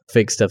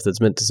fake stuff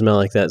that's meant to smell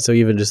like that. So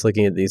even just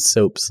looking at these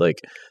soaps,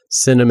 like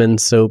cinnamon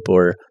soap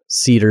or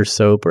cedar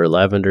soap or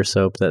lavender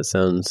soap, that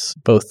sounds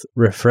both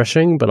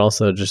refreshing, but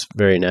also just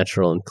very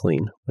natural and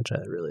clean, which I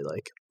really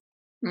like.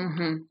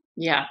 Mm-hmm.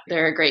 Yeah,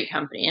 they're a great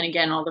company. And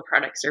again, all the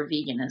products are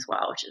vegan as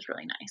well, which is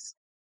really nice.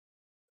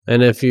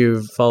 And if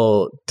you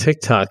follow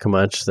TikTok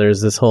much,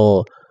 there's this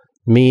whole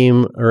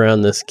meme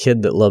around this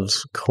kid that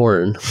loves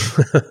corn.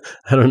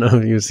 I don't know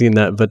if you've seen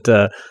that, but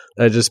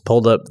I just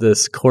pulled up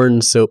this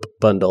corn soap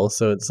bundle.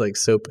 So it's like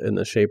soap in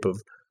the shape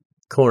of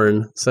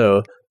corn.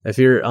 So if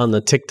you're on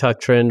the TikTok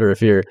trend, or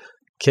if your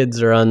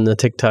kids are on the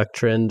TikTok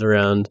trend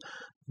around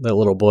that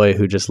little boy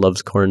who just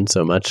loves corn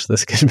so much,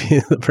 this could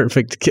be the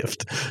perfect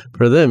gift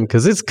for them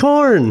because it's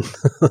corn.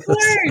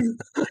 Corn.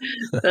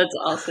 That's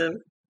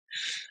awesome.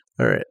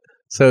 All right.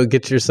 So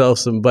get yourself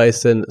some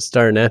Bison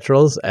Star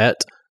Naturals at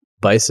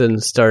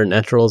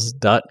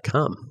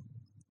bisonstarnaturals.com.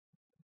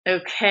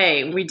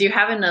 Okay, we do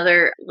have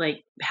another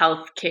like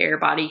healthcare,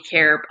 body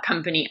care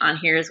company on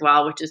here as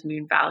well, which is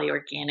Moon Valley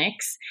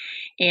Organics.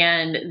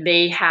 And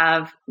they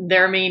have,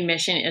 their main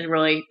mission is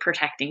really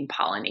protecting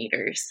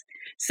pollinators.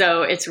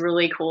 So it's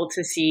really cool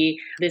to see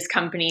this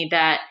company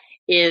that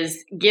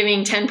is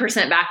giving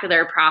 10% back of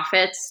their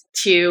profits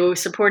to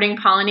supporting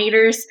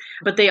pollinators,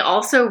 but they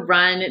also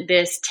run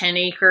this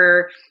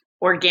 10-acre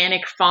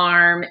organic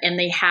farm, and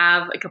they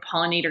have like a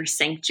pollinator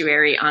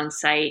sanctuary on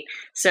site.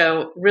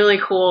 So really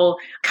cool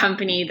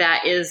company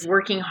that is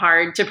working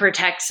hard to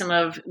protect some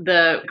of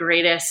the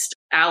greatest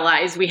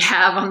allies we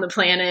have on the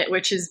planet,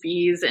 which is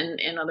bees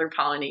and other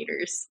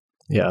pollinators.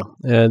 Yeah,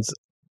 and it's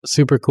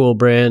super cool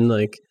brand,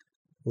 like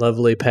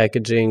lovely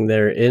packaging.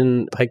 They're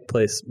in Pike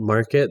Place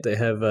Market. They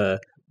have a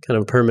kind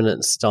of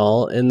permanent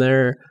stall in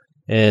there,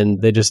 and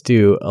they just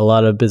do a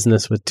lot of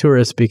business with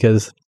tourists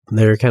because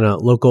they're kind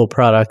of local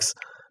products,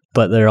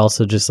 but they're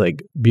also just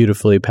like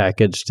beautifully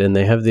packaged, and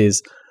they have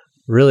these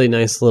really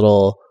nice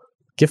little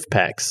gift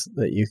packs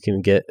that you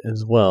can get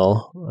as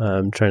well.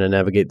 I'm trying to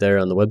navigate there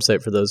on the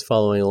website for those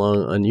following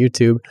along on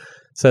YouTube.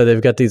 So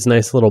they've got these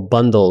nice little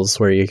bundles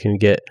where you can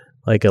get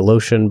like a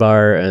lotion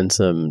bar and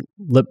some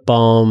lip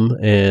balm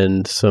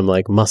and some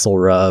like muscle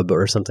rub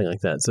or something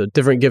like that. So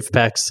different gift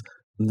packs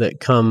that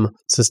come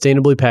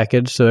sustainably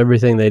packaged. So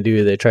everything they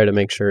do, they try to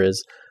make sure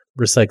is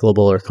recyclable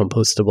or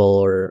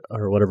compostable or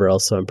whatever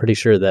else. So I'm pretty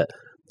sure that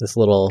this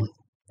little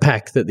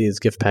pack that these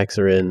gift packs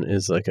are in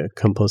is like a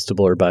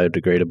compostable or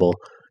biodegradable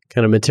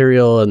kind of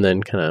material, and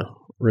then kind of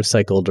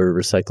recycled or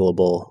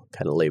recyclable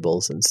kind of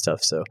labels and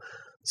stuff. So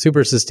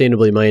super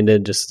sustainably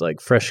minded, just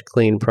like fresh,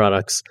 clean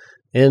products,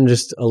 and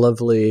just a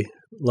lovely,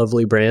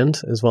 lovely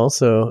brand as well.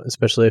 So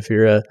especially if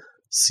you're a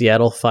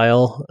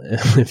Seattle-phile,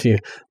 if you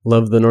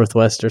love the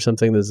Northwest or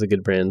something, this is a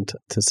good brand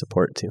to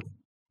support too.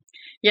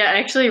 Yeah, I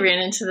actually ran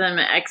into them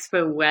at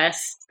Expo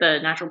West, the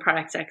Natural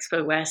Products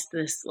Expo West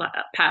this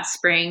past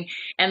spring.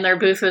 And their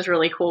booth was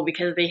really cool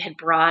because they had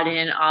brought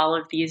in all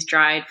of these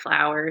dried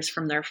flowers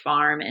from their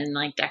farm and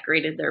like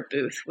decorated their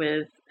booth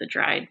with the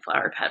dried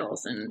flower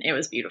petals. And it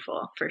was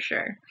beautiful for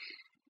sure.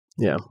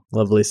 Yeah,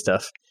 lovely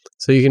stuff.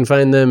 So you can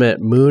find them at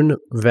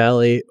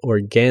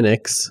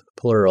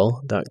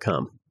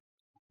moonvalleyorganics.com.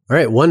 All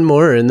right, one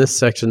more in this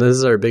section. This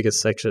is our biggest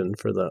section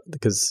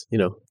because, you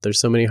know, there's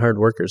so many hard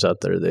workers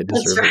out there. They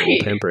deserve a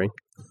little pampering.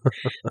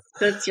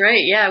 That's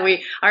right. Yeah,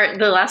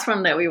 the last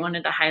one that we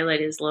wanted to highlight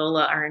is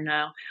Lola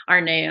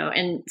Arnao.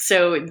 And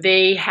so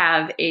they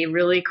have a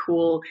really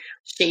cool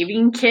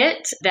shaving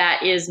kit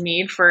that is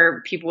made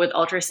for people with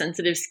ultra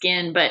sensitive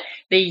skin, but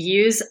they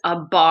use a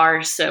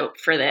bar soap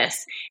for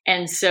this.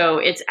 And so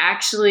it's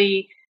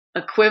actually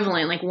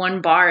equivalent, like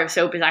one bar of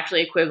soap is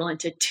actually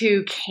equivalent to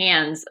 2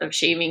 cans of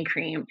shaving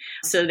cream.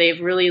 So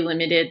they've really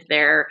limited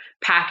their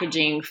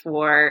packaging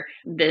for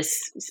this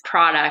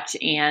product,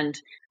 and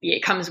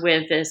it comes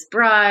with this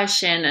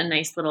brush and a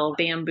nice little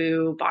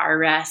bamboo bar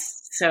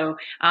rest. So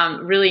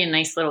really a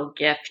nice little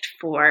gift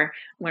for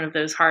one of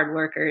those hard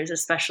workers,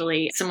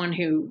 especially someone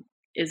who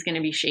is going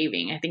to be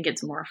shaving. I think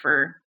it's more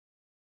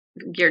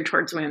geared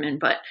towards women,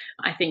 but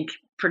I think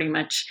pretty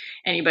much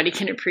anybody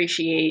can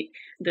appreciate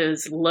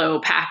those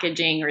low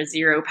packaging or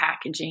zero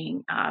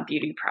packaging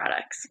beauty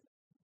products.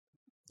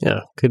 Yeah,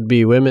 could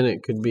be women.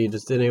 It could be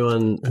just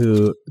anyone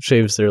who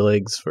shaves their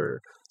legs for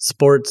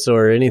sports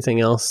or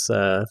anything else.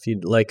 If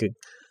you'd like a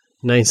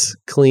nice,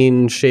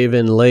 clean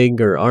shaven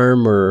leg or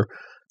arm or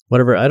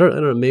whatever, I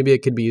don't know. Maybe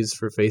it could be used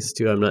for face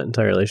too. I'm not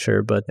entirely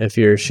sure. But if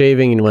you're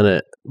shaving and want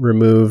to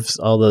remove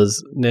all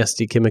those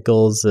nasty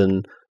chemicals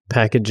and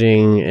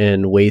packaging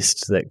and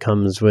waste that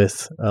comes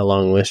with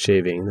along with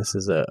shaving, this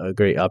is a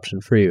great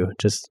option for you.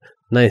 Just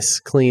nice,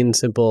 clean,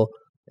 simple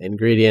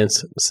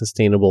ingredients,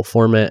 sustainable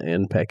format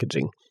and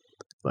packaging.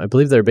 I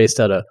believe they're based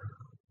out of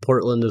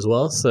Portland as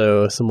well,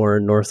 so some more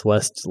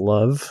Northwest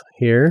love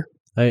here.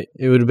 It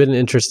would have been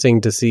interesting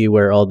to see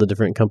where all the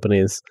different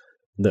companies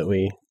that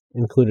we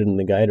included in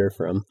the guide are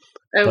from.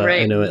 Oh, but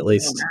right. I know at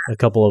least a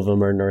couple of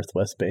them are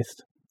Northwest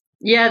based.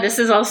 Yeah, this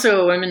is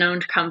also a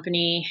women-owned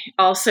company,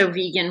 also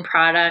vegan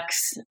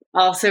products,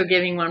 also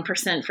giving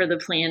 1% for the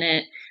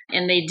planet.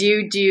 And they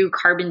do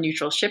carbon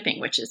neutral shipping,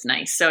 which is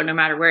nice. So no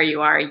matter where you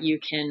are, you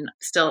can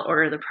still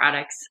order the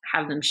products,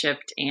 have them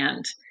shipped,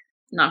 and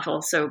not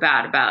feel so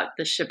bad about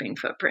the shipping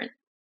footprint.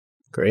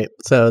 Great.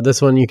 So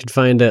this one you can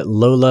find at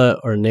Lola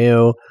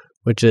Arnao,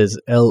 which is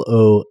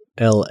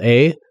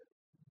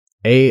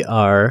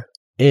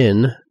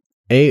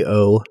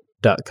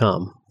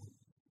LOLAARNAO.com.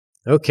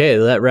 Okay,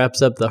 that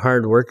wraps up the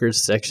hard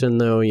workers section,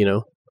 though, you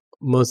know,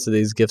 most of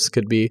these gifts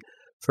could be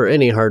for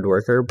any hard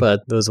worker, but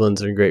those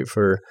ones are great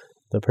for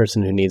the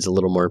person who needs a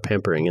little more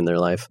pampering in their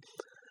life.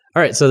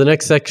 All right, so the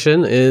next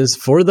section is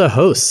for the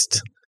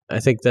host. I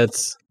think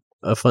that's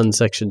a fun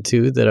section,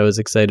 too, that I was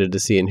excited to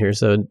see in here.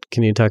 So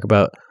can you talk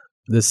about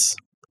this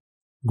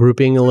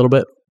grouping a little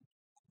bit?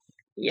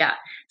 Yeah.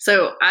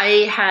 So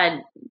I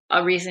had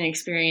a recent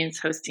experience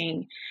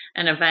hosting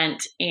an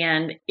event,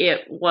 and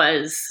it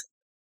was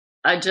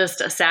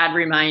just a sad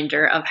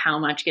reminder of how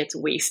much gets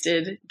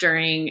wasted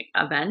during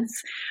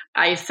events.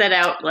 I set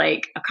out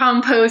like a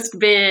compost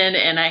bin,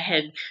 and I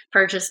had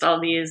purchased all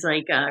these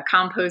like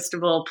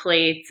compostable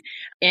plates.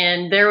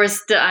 And there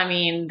was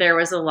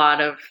a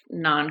lot of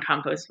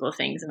non-compostable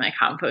things in my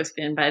compost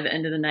bin by the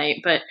end of the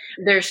night, but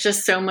there's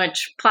just so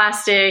much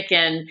plastic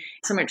and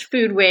so much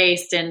food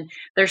waste. And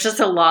there's just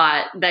a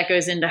lot that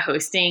goes into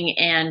hosting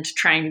and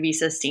trying to be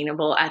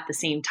sustainable at the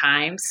same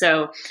time.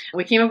 So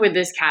we came up with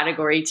this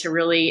category to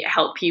really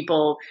help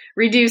people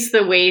reduce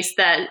the waste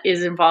that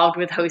is involved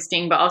with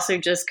hosting, but also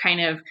just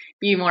kind of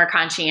be more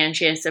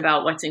conscientious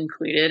about what's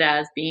included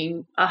as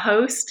being a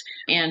host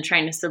and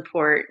trying to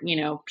support,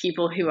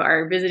 people who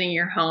are visiting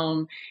your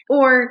home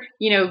or,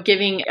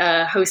 giving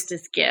a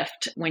hostess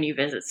gift when you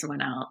visit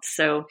someone else.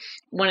 So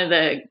one of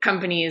the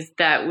companies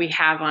that we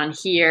have on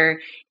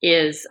here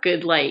is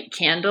Good Light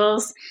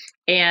Candles.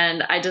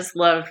 And I just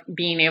love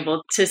being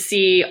able to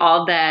see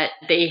all that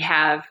they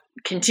have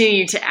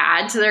continued to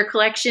add to their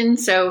collection.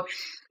 So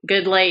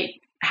Good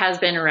Light has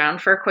been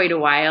around for quite a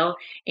while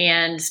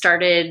and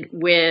started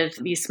with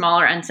these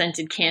smaller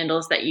unscented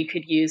candles that you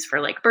could use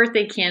for like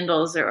birthday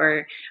candles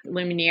or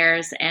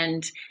luminaires.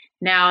 And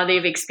now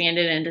they've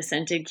expanded into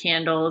scented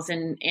candles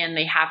and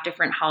they have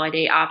different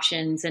holiday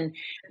options. And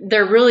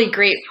they're really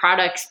great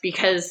products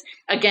because,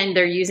 again,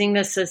 they're using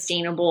the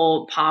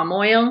sustainable palm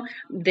oil.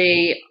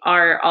 They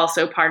are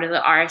also part of the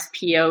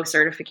RSPO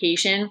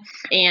certification,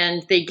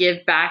 and they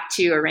give back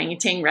to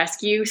Orangutan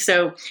Rescue.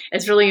 So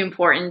it's really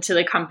important to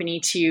the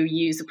company to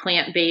use a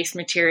plant-based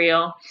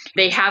material.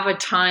 They have a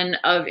ton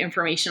of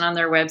information on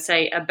their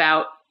website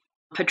about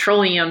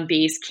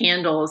petroleum-based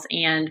candles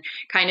and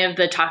kind of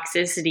the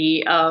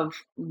toxicity of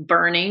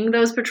burning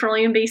those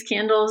petroleum-based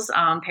candles,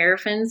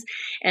 paraffins.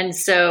 And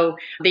so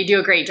they do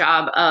a great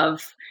job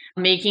of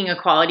making a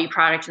quality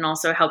product and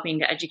also helping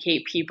to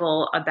educate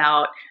people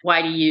about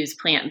why to use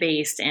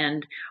plant-based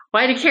and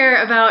why to care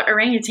about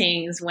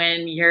orangutans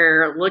when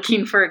you're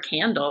looking for a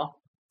candle.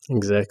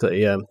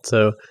 Exactly, yeah.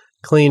 So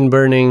clean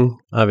burning,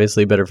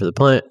 obviously better for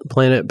the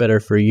planet,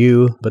 better for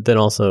you, but then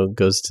also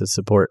goes to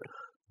support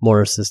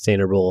more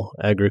sustainable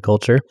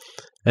agriculture.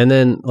 And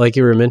then, like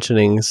you were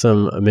mentioning,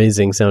 some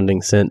amazing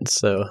sounding scents.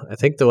 So I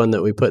think the one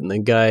that we put in the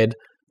guide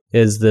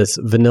is this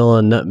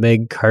vanilla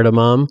nutmeg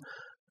cardamom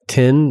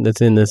tin that's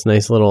in this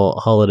nice little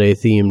holiday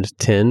themed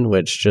tin,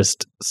 which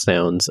just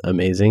sounds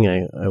amazing.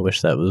 I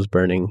wish that was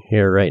burning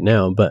here right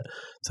now. But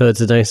so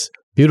it's a nice,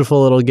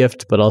 beautiful little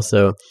gift, but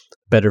also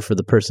better for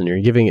the person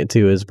you're giving it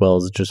to, as well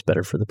as just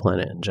better for the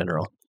planet in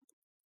general.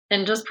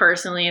 And just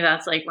personally,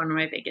 that's like one of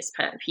my biggest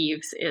pet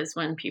peeves is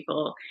when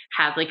people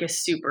have like a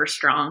super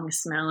strong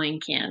smelling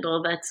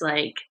candle that's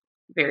like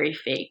very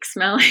fake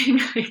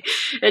smelling.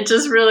 It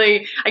just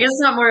really, I guess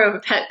it's not more of a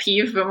pet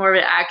peeve, but more of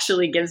it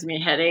actually gives me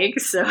a headache.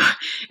 So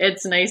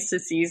it's nice to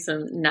see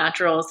some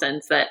natural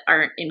scents that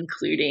aren't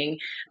including,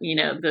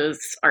 those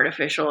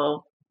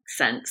artificial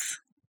scents.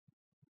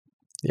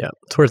 Yeah.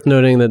 It's worth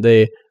noting that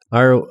they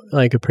are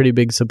like a pretty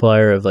big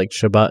supplier of like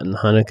Shabbat and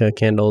Hanukkah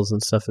candles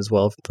and stuff as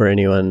well for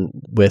anyone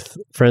with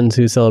friends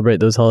who celebrate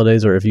those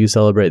holidays, or if you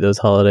celebrate those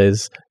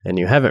holidays and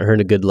you haven't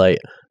heard of Good Light,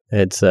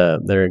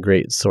 they're a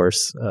great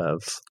source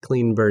of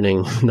clean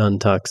burning,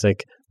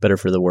 non-toxic, better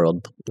for the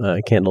world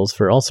candles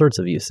for all sorts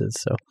of uses.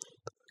 So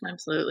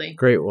absolutely.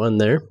 Great one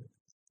there.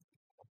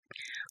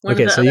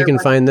 Okay, so you can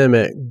find them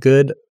at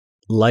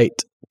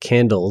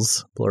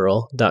goodlightcandles,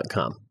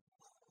 plural.com.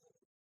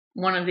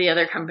 One of the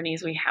other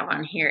companies we have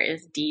on here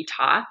is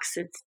Detox.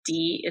 It's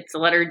the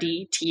letter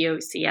D,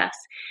 TOCS.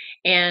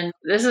 And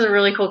this is a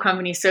really cool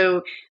company.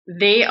 So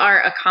they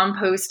are a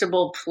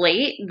compostable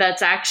plate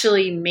that's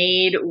actually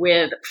made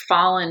with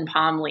fallen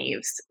palm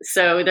leaves.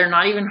 So they're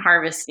not even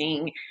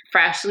harvesting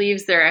fresh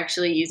leaves. They're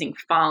actually using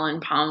fallen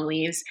palm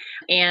leaves.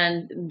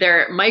 And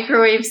they're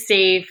microwave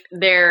safe.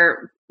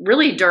 They're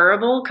really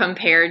durable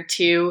compared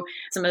to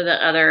some of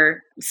the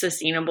other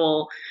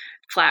sustainable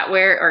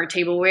flatware or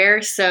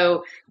tableware.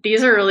 So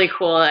these are really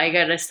cool. I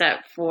got a set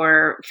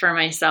for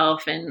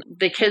myself, and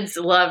the kids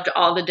loved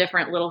all the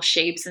different little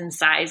shapes and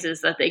sizes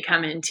that they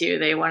come into.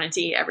 They wanted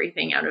to eat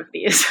everything out of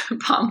these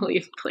palm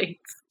leaf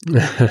plates.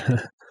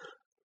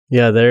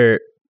 Yeah, they're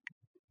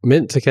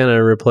meant to kind of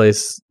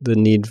replace the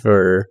need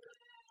for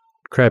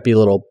crappy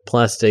little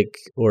plastic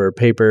or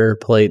paper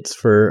plates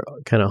for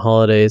kind of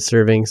holiday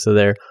serving. So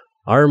they're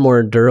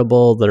more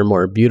durable, they're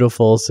more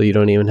beautiful, so you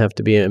don't even have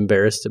to be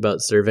embarrassed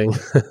about serving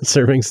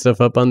stuff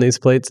up on these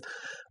plates.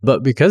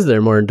 But because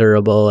they're more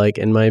durable, like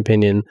in my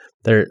opinion,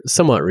 they're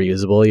somewhat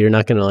reusable. You're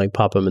not going to like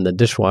pop them in the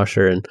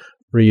dishwasher and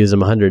reuse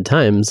them 100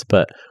 times,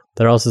 but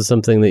they're also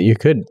something that you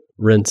could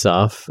rinse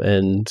off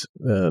and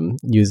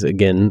use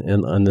again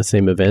on the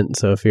same event.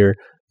 So if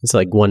it's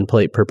like one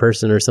plate per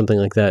person or something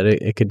like that,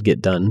 it could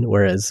get done.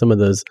 Whereas some of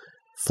those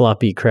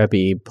floppy,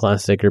 crappy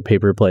plastic or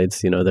paper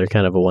plates, they're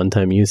kind of a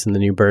one-time use, and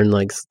then you burn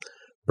like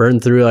burn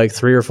through like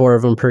 3 or 4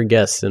 of them per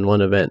guest in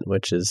one event,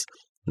 which is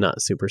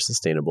not super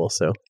sustainable.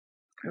 So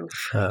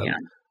Yeah,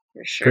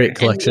 for sure. Great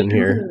collection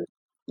here.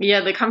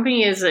 Yeah, the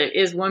company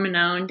is women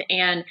owned,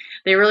 and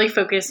they really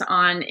focus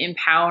on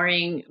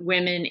empowering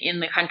women in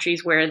the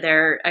countries where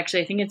they're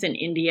actually, I think it's in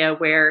India,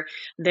 where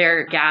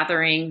they're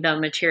gathering the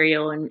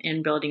material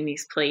and building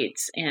these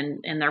plates,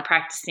 and they're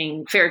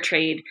practicing fair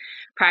trade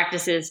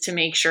practices to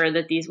make sure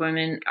that these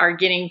women are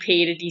getting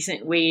paid a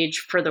decent wage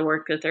for the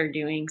work that they're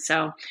doing.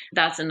 So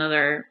that's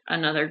another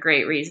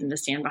great reason to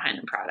stand behind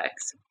the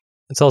products.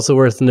 It's also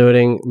worth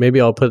noting, maybe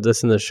I'll put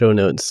this in the show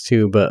notes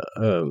too, but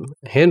a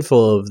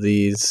handful of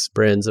these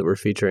brands that we're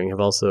featuring have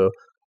also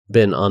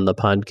been on the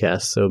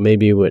podcast. So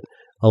maybe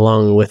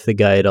along with the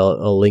guide,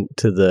 I'll link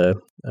to the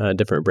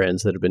different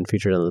brands that have been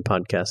featured on the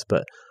podcast.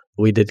 But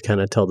we did kind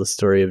of tell the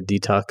story of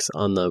Detox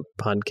on the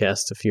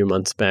podcast a few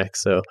months back.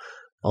 So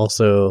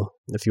also,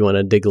 if you want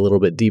to dig a little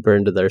bit deeper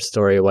into their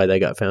story, why they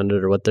got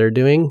founded or what they're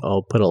doing,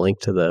 I'll put a link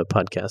to the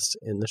podcast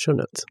in the show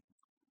notes.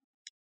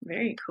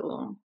 Very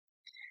cool.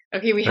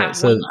 Okay, we have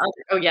one other.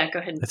 Oh, yeah, go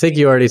ahead. I think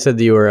you already said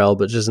the URL,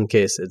 but just in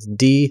case, it's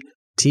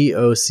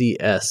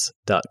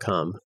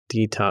dtocs.com,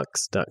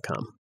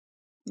 detox.com.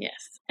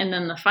 Yes. And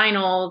then the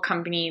final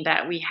company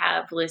that we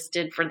have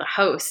listed for the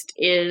host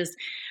is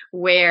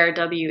Ware,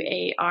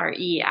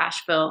 W-A-R-E,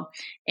 Asheville.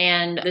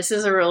 And this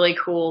is a really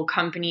cool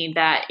company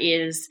that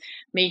is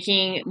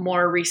making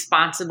more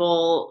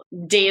responsible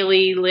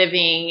daily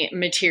living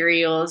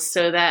materials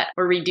so that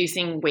we're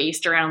reducing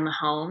waste around the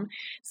home.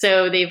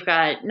 So they've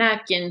got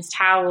napkins,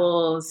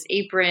 towels,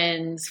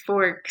 aprons,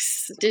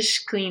 forks,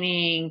 dish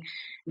cleaning.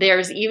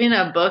 There's even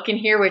a book in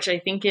here, which I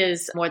think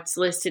is what's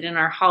listed in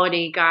our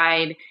holiday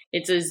guide.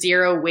 It's a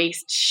zero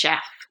waste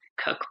chef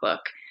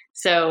cookbook.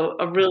 So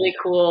a really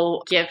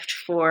cool gift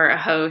for a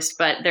host,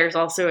 but there's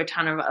also a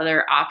ton of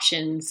other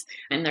options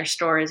in their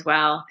store as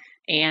well.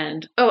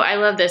 And, I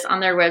love this.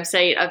 On their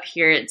website up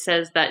here, it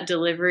says that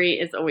delivery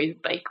is always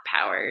bike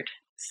powered.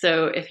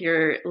 So if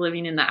you're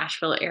living in the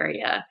Asheville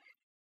area,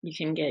 you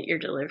can get your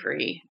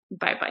delivery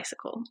by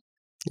bicycle.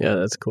 Yeah,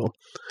 that's cool.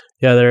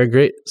 Yeah, they're a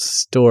great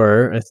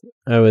store.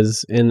 I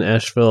was in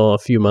Asheville a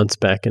few months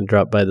back and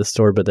dropped by the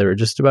store, but they were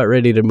just about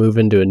ready to move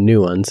into a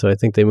new one. So I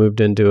think they moved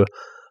into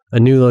a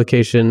new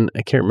location.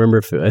 I can't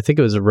remember I think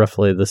it was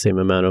roughly the same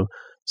amount of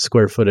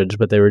square footage,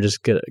 but they were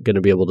just going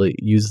to be able to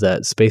use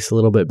that space a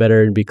little bit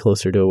better and be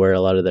closer to where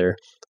a lot of their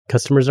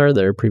customers are.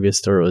 Their previous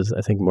store was,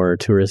 I think, more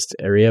tourist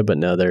area, but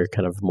now they're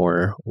kind of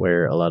more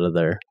where a lot of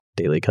their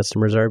daily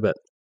customers are. But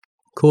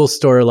cool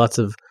store, lots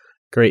of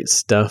great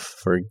stuff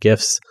for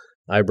gifts.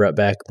 I brought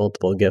back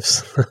multiple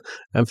gifts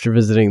after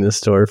visiting the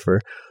store for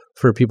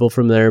people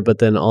from there, but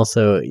then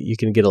also you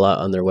can get a lot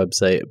on their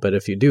website. But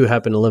if you do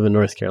happen to live in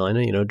North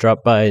Carolina,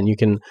 drop by and you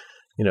can,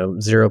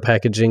 zero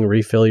packaging,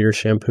 refill your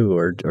shampoo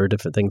or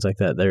different things like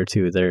that there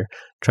too. They're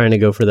trying to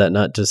go for that,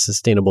 not just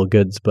sustainable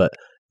goods, but,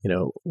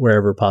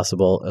 wherever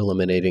possible,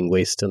 eliminating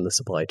waste in the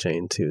supply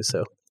chain too.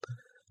 So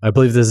I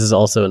believe this is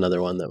also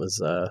another one that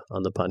was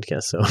on the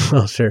podcast. So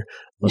I'll share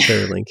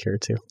a link here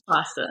too.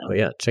 Awesome. But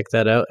yeah, check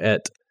that out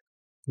at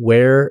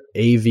Ware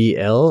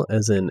AVL,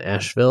 as in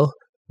Asheville,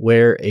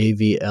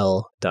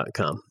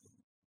 wareavl.com.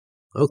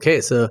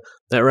 Okay, so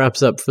that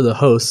wraps up for the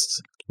hosts.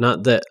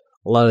 Not that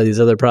a lot of these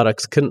other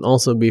products couldn't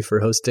also be for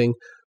hosting,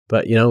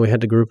 but we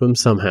had to group them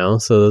somehow.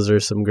 So those are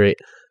some great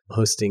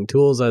hosting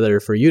tools, either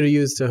for you to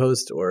use to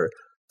host or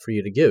for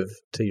you to give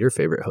to your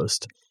favorite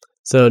host.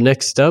 So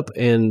next up,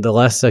 and the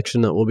last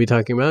section that we'll be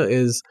talking about,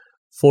 is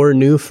for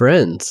new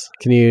friends.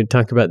 Can you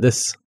talk about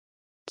this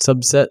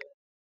subset?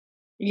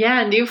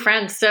 Yeah, new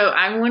friends. So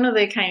I'm one of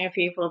the kind of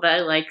people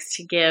that likes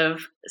to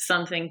give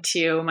something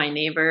to my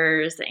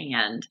neighbors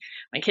and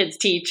my kid's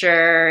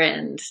teacher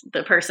and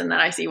the person that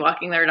I see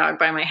walking their dog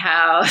by my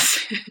house.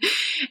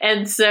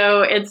 And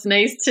so it's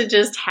nice to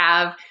just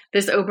have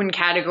this open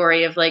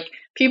category of like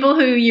people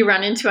who you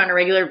run into on a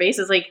regular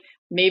basis. Like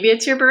maybe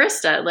it's your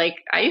barista.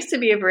 Like I used to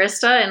be a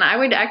barista and I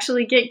would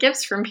actually get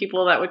gifts from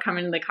people that would come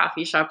into the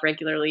coffee shop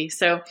regularly.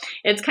 So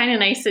it's kind of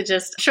nice to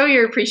just show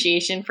your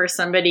appreciation for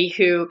somebody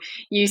who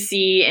you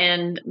see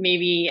and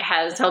maybe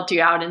has helped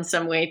you out in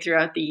some way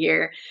throughout the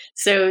year.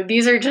 So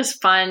these are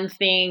just fun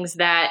things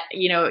that,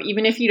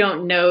 even if you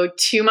don't know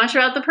too much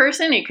about the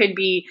person, it could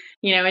be,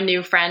 a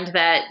new friend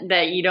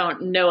that you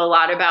don't know a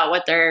lot about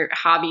what their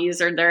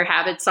hobbies or their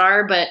habits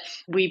are, but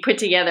we put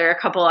together a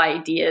couple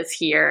ideas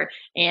here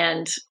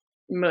and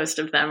most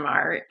of them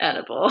are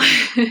edible.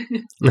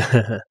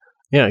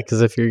 Yeah,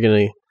 because if you're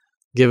going to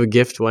give a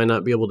gift, why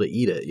not be able to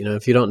eat it?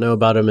 If you don't know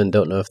about them and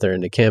don't know if they're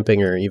into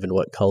camping or even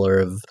what color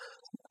of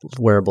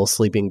wearable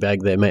sleeping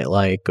bag they might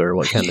like or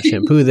what kind of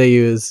shampoo they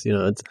use,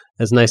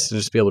 it's nice to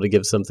just be able to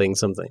give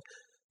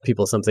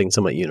people something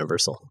somewhat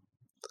universal.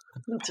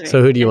 That's right.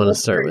 So who do you want to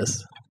start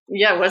with?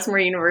 Yeah, what's more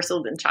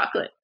universal than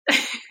chocolate?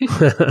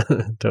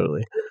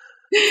 Totally.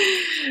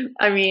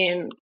 I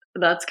mean,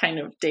 that's kind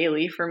of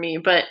daily for me,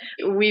 but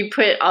we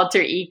put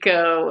Alter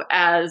Eco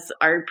as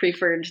our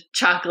preferred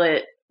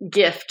chocolate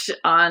gift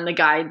on the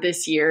guide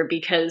this year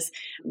because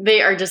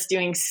they are just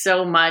doing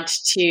so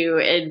much to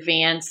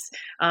advance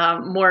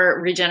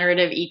more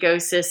regenerative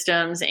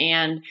ecosystems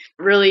and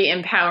really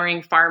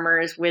empowering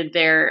farmers with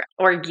their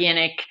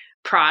organic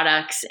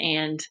products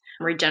and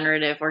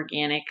regenerative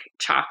organic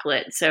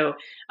chocolate. So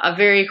a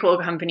very cool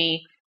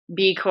company,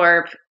 B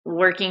Corp,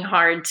 working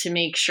hard to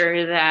make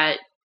sure that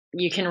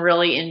you can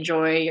really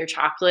enjoy your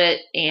chocolate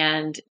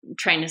and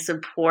trying to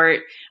support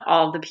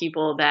all the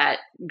people that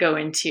go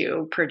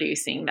into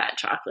producing that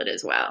chocolate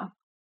as well.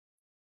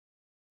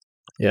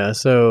 Yeah.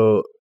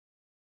 So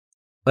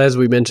as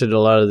we mentioned, a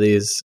lot of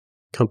these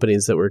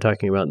companies that we're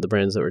talking about, the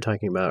brands that we're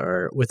talking about,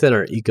 are within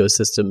our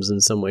ecosystems in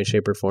some way,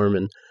 shape, or form.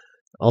 And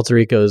Alter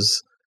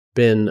Eco's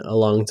been a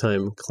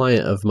longtime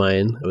client of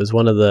mine. It was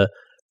one of the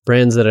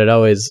brands that I'd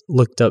always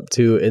looked up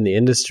to in the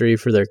industry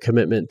for their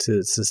commitment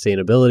to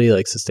sustainability,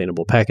 like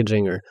sustainable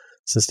packaging or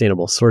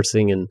sustainable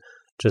sourcing and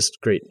just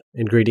great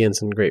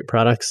ingredients and great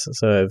products.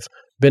 So I've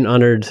been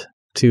honored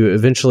to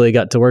eventually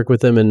got to work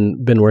with them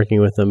and been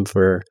working with them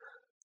for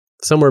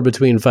somewhere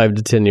between 5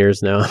 to 10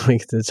 years now.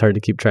 It's hard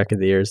to keep track of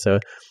the years. So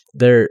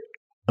they're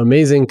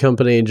amazing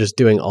company just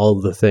doing all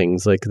the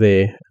things. Like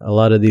a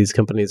lot of these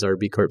companies are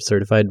B Corp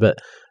certified, but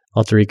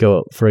Alter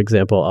Eco, for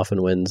example,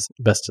 often wins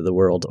Best of the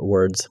World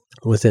awards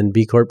within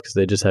B Corp because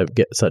they just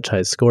get such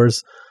high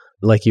scores.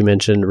 Like you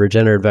mentioned,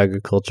 regenerative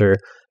agriculture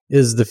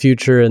is the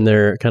future, and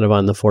they're kind of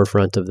on the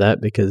forefront of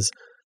that because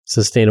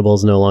sustainable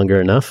is no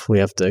longer enough. We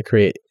have to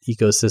create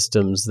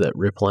ecosystems that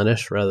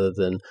replenish rather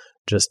than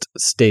just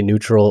stay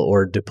neutral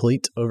or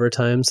deplete over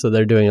time. So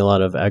they're doing a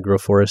lot of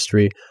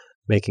agroforestry,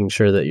 making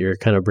sure that you're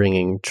kind of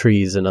bringing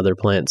trees and other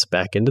plants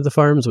back into the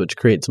farms, which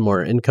creates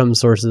more income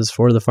sources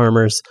for the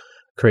farmers,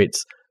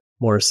 creates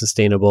more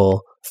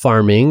sustainable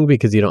farming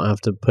because you don't have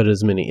to put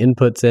as many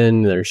inputs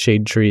in. There's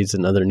shade trees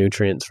and other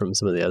nutrients from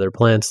some of the other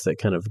plants that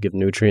kind of give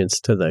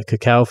nutrients to the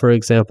cacao, for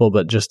example,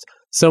 but just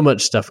so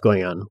much stuff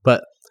going on.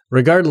 But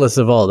regardless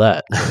of all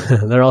that,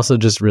 they're also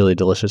just really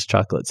delicious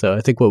chocolate. So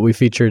I think what we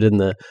featured in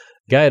the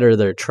guide are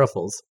their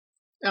truffles.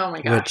 Oh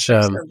my gosh.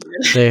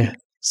 Which they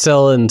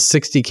sell in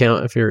 60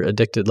 count if you're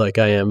addicted like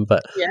I am,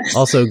 but yes.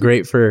 Also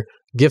great for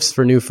gifts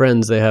for new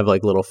friends. They have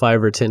like little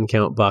 5 or 10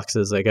 count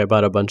boxes. Like I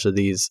bought a bunch of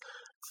these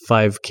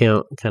 5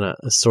 count kind of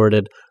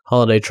assorted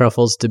holiday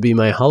truffles to be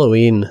my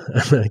Halloween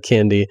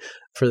candy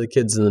for the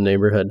kids in the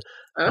neighborhood.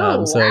 So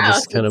wow, I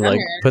just kind of like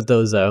put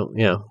those out.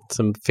 Yeah.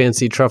 Some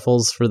fancy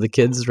truffles for the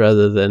kids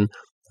rather than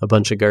a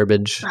bunch of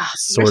garbage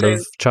sort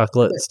of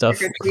chocolate stuff.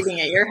 Trick-or-treating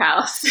at your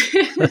house.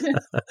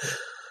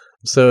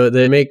 So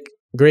they make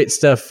great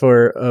stuff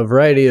for a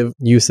variety of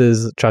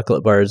uses,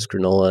 chocolate bars,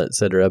 granola,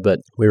 etc. But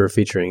we were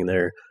featuring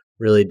their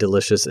really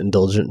delicious,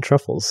 indulgent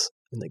truffles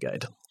in the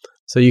guide.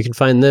 So you can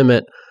find them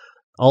at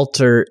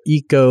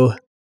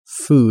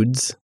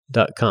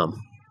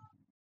alterecofoods.com.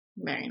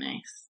 Very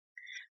nice.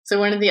 So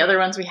one of the other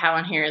ones we have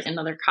on here is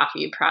another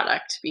coffee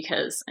product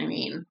because, I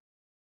mean,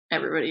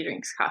 everybody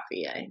drinks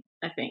coffee, I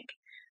think.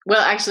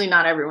 Well, actually,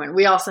 not everyone.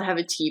 We also have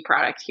a tea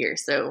product here,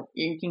 so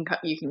you can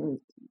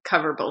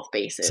cover both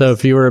bases. So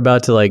if you were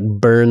about to like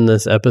burn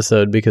this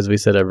episode because we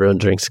said everyone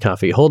drinks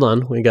coffee, hold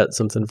on, we got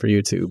something for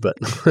you too. But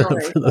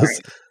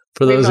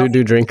for those who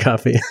do drink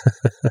coffee.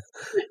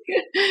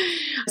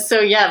 So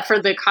yeah,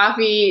 for the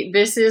coffee,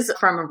 this is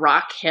from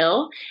Rock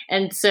Hill.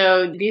 And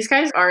so these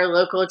guys are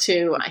local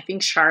to, I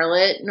think,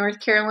 Charlotte, North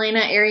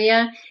Carolina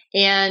area.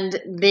 And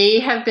they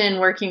have been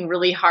working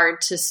really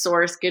hard to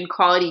source good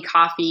quality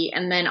coffee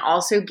and then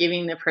also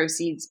giving the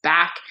proceeds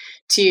back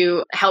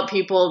to help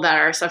people that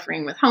are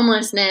suffering with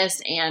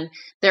homelessness. And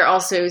they're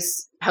also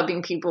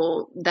helping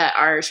people that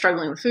are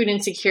struggling with food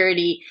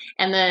insecurity.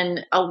 And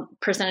then a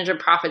percentage of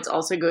profits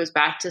also goes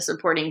back to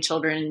supporting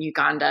children in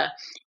Uganda.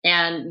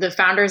 And the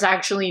founders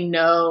actually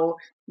know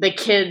the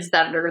kids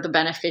that are the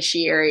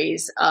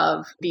beneficiaries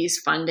of these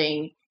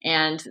funding,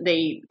 and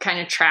they kind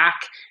of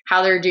track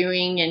how they're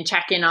doing and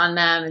check in on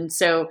them. And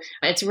so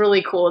it's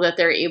really cool that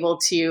they're able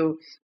to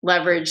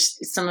leverage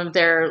some of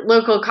their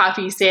local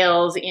coffee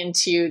sales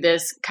into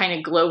this kind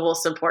of global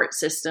support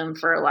system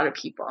for a lot of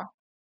people.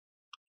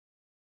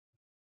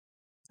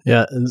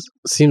 Yeah, it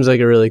seems like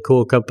a really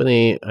cool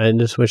company. I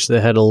just wish they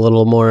had a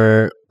little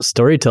more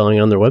storytelling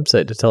on their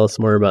website to tell us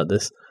more about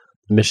this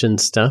mission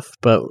stuff.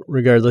 But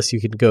regardless,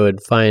 you could go and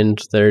find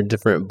their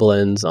different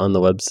blends on the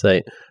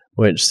website,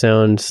 which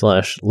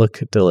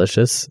sound/look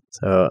delicious.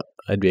 So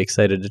I'd be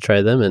excited to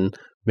try them. And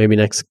maybe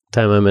next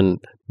time I'm in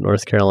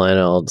North Carolina,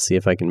 I'll see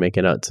if I can make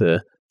it out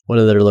to one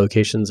of their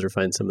locations or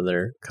find some of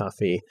their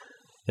coffee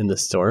in the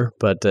store.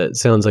 But it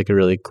sounds like a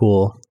really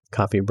cool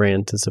coffee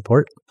brand to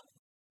support.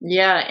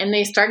 Yeah, and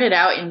they started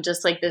out in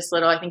just like this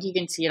little, I think you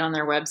can see it on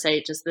their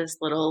website, just this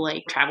little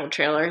like travel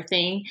trailer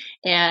thing.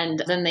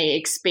 And then they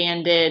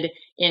expanded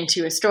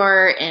into a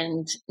store,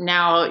 and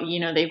now,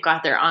 they've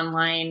got their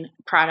online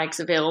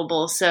products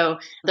available. So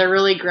they're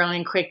really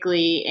growing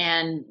quickly,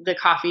 and the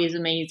coffee is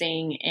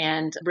amazing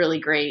and really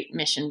great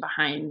mission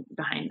behind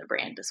the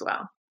brand as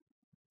well.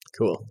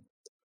 Cool.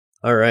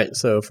 All right.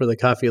 So for the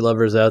coffee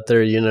lovers out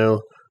there,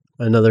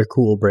 another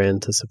cool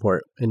brand to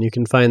support. And you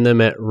can find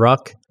them at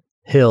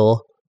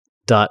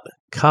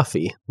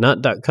rockhill.coffee,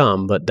 not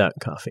 .com, but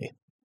 .coffee.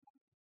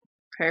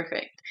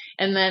 Perfect.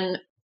 And then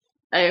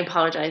I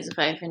apologize if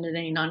I offended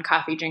any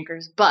non-coffee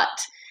drinkers, but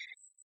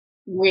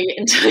wait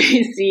until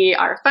you see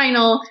our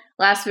final,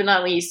 last but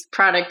not least,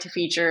 product to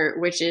feature,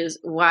 which is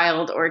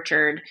Wild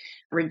Orchard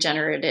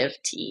Regenerative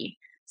Tea.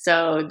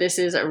 So this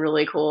is a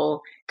really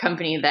cool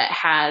company that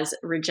has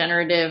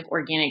regenerative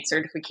organic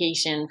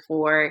certification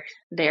for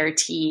their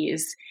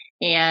teas.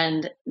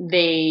 And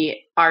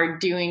they are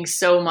doing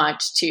so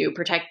much to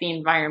protect the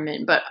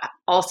environment, but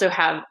also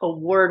have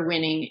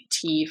award-winning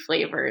tea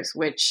flavors,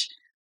 which,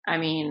 I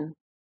mean,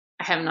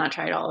 I have not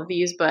tried all of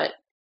these, but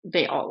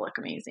they all look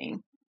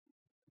amazing.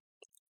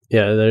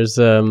 Yeah, there's,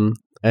 I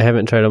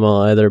haven't tried them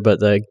all either, but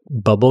the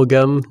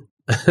bubblegum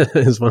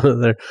is one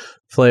of their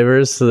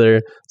flavors. So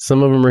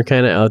some of them are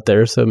kind of out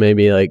there. So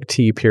maybe like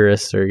tea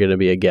purists are going to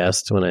be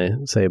aghast when I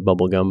say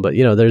bubblegum, but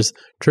there's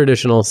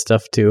traditional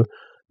stuff too.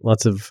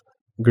 Lots of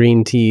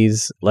green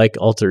teas like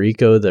Alter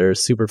Eco that are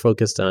super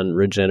focused on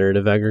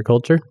regenerative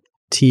agriculture.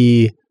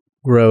 Tea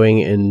growing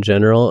in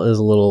general is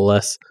a little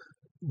less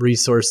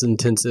resource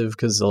intensive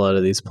because a lot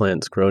of these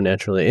plants grow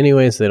naturally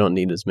anyway, so they don't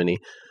need as many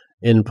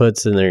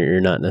inputs, and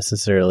you're not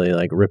necessarily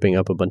like ripping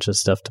up a bunch of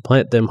stuff to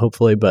plant them,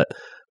 hopefully, but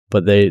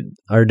they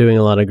are doing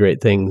a lot of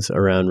great things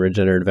around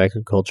regenerative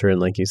agriculture, and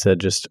like you said,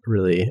 just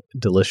really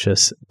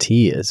delicious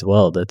tea as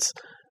well.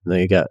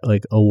 They got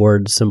like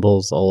award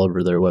symbols all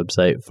over their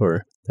website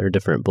for their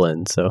different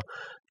blends, so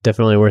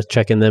definitely worth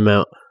checking them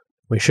out.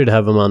 We should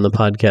have them on the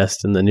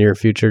podcast in the near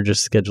future,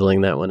 just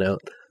scheduling that one out.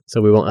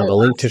 So we won't have a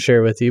link to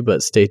share with you,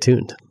 but stay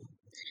tuned.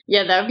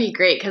 Yeah, that would be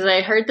great, because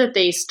I heard that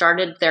they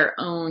started their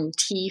own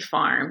tea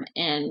farm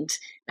and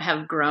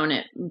have grown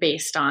it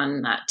based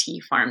on that tea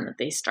farm that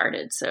they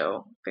started.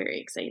 So very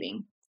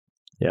exciting.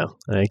 Yeah,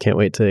 I can't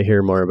wait to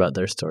hear more about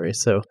their story.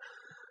 So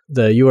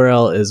the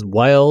URL is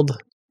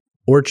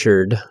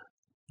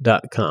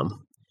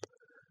wildorchard.com.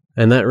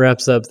 And that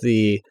wraps up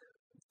the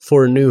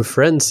For New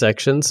Friends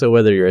section. So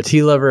whether you're a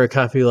tea lover, a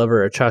coffee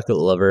lover, or a chocolate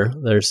lover,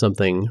 there's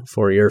something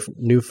for your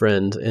new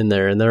friend in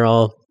there. And they're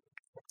all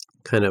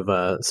kind of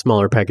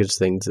smaller package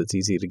things that's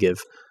easy to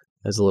give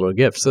as a little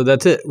gift. So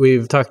that's it.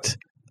 We've talked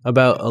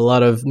about a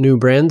lot of new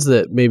brands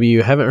that maybe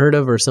you haven't heard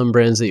of, or some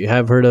brands that you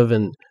have heard of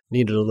and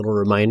needed a little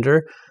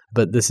reminder.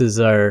 But this is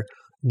our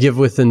Give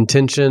with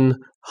Intention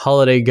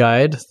holiday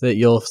guide that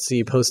you'll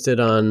see posted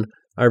on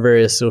our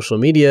various social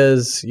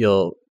medias.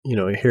 You'll,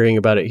 hearing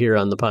about it here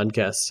on the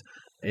podcast,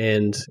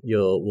 and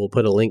we'll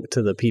put a link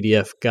to the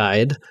PDF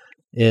guide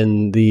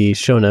in the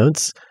show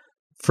notes.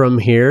 From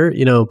here,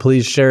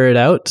 please share it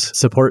out.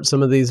 Support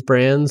some of these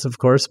brands, of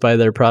course, buy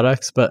their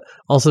products, but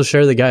also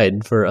share the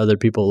guide for other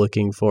people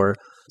looking for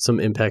some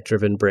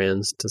impact-driven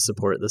brands to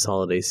support this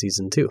holiday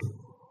season too.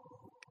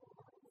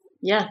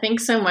 Yeah,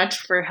 thanks so much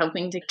for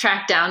helping to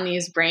track down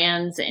these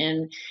brands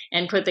and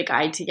put the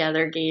guide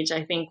together, Gage.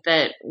 I think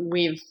that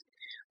we've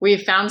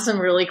found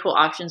some really cool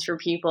options for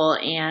people,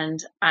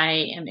 and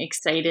I am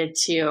excited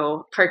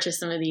to purchase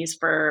some of these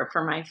for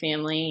my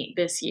family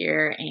this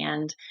year,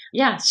 and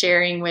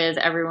sharing with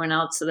everyone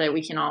else so that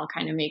we can all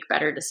kind of make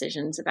better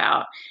decisions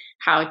about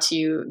how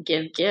to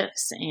give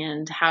gifts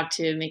and how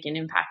to make an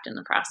impact in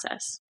the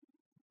process.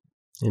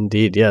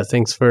 Indeed. Yeah.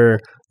 Thanks for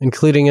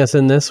including us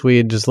in this.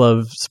 We just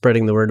love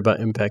spreading the word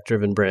about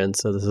impact-driven brands.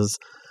 So this is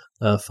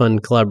a fun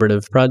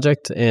collaborative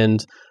project.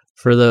 And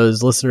for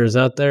those listeners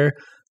out there,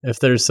 if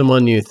there's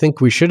someone you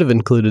think we should have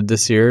included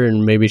this year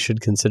and maybe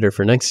should consider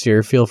for next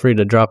year, feel free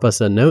to drop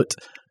us a note,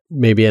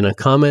 maybe in a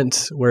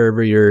comment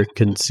wherever you're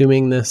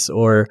consuming this,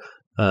 or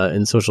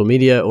in social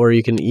media, or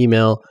you can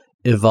email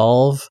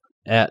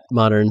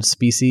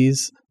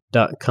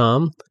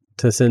evolve@modernspecies.com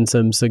to send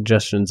some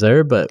suggestions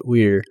there. But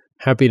we're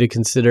happy to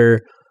consider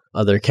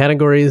other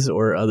categories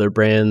or other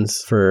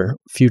brands for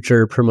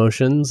future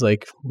promotions.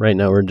 Like right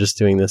now, we're just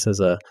doing this as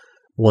a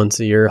once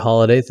a year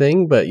holiday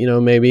thing, but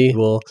maybe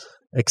we'll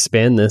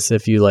expand this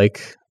if you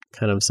like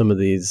kind of some of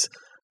these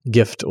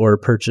gift or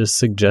purchase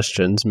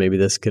suggestions. Maybe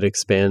this could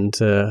expand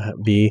to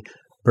be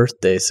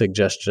birthday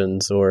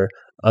suggestions or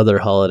other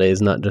holidays,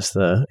 not just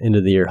the end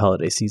of the year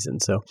holiday season.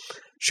 So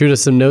shoot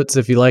us some notes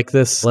if you like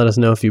this. Let us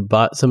know if you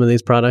bought some of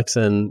these products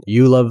and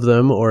you love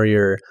them, or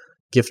your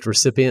gift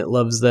recipient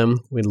loves them.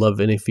 We'd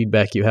love any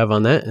feedback you have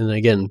on that. And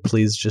again,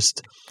 please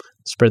just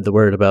spread the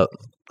word about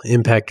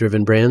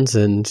impact-driven brands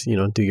and,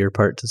 do your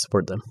part to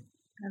support them.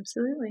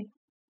 Absolutely.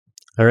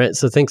 All right.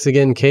 So thanks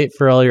again, Kate,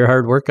 for all your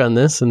hard work on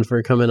this and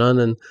for coming on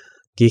and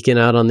geeking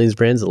out on these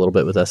brands a little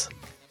bit with us.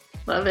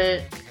 Love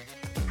it.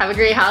 Have a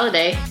great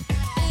holiday.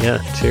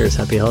 Yeah. Cheers.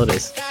 Happy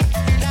holidays.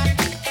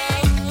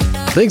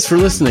 Thanks for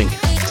listening.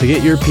 To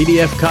get your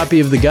PDF copy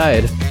of the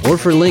guide or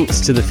for links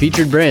to the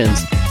featured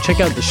brands, check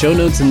out the show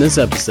notes in this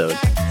episode.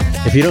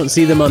 If you don't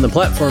see them on the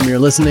platform you're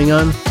listening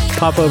on,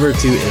 pop over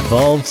to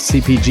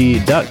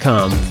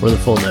evolvedcpg.com for the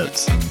full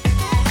notes.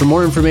 For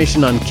more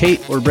information on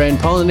Kate or Brand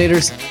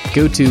Pollinators,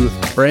 go to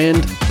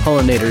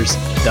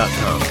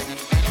brandpollinators.com.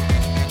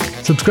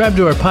 Subscribe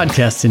to our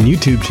podcast and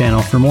YouTube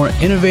channel for more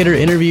innovator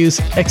interviews,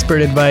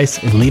 expert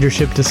advice, and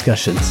leadership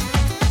discussions.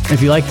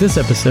 If you like this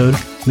episode,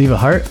 leave a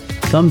heart,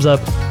 thumbs up,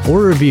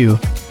 or review,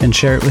 and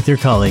share it with your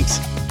colleagues.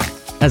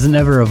 As an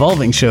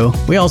ever-evolving show,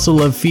 we also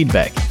love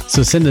feedback,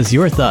 so send us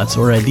your thoughts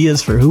or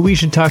ideas for who we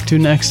should talk to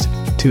next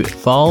to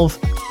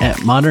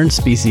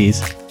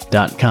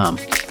evolve@modernspecies.com.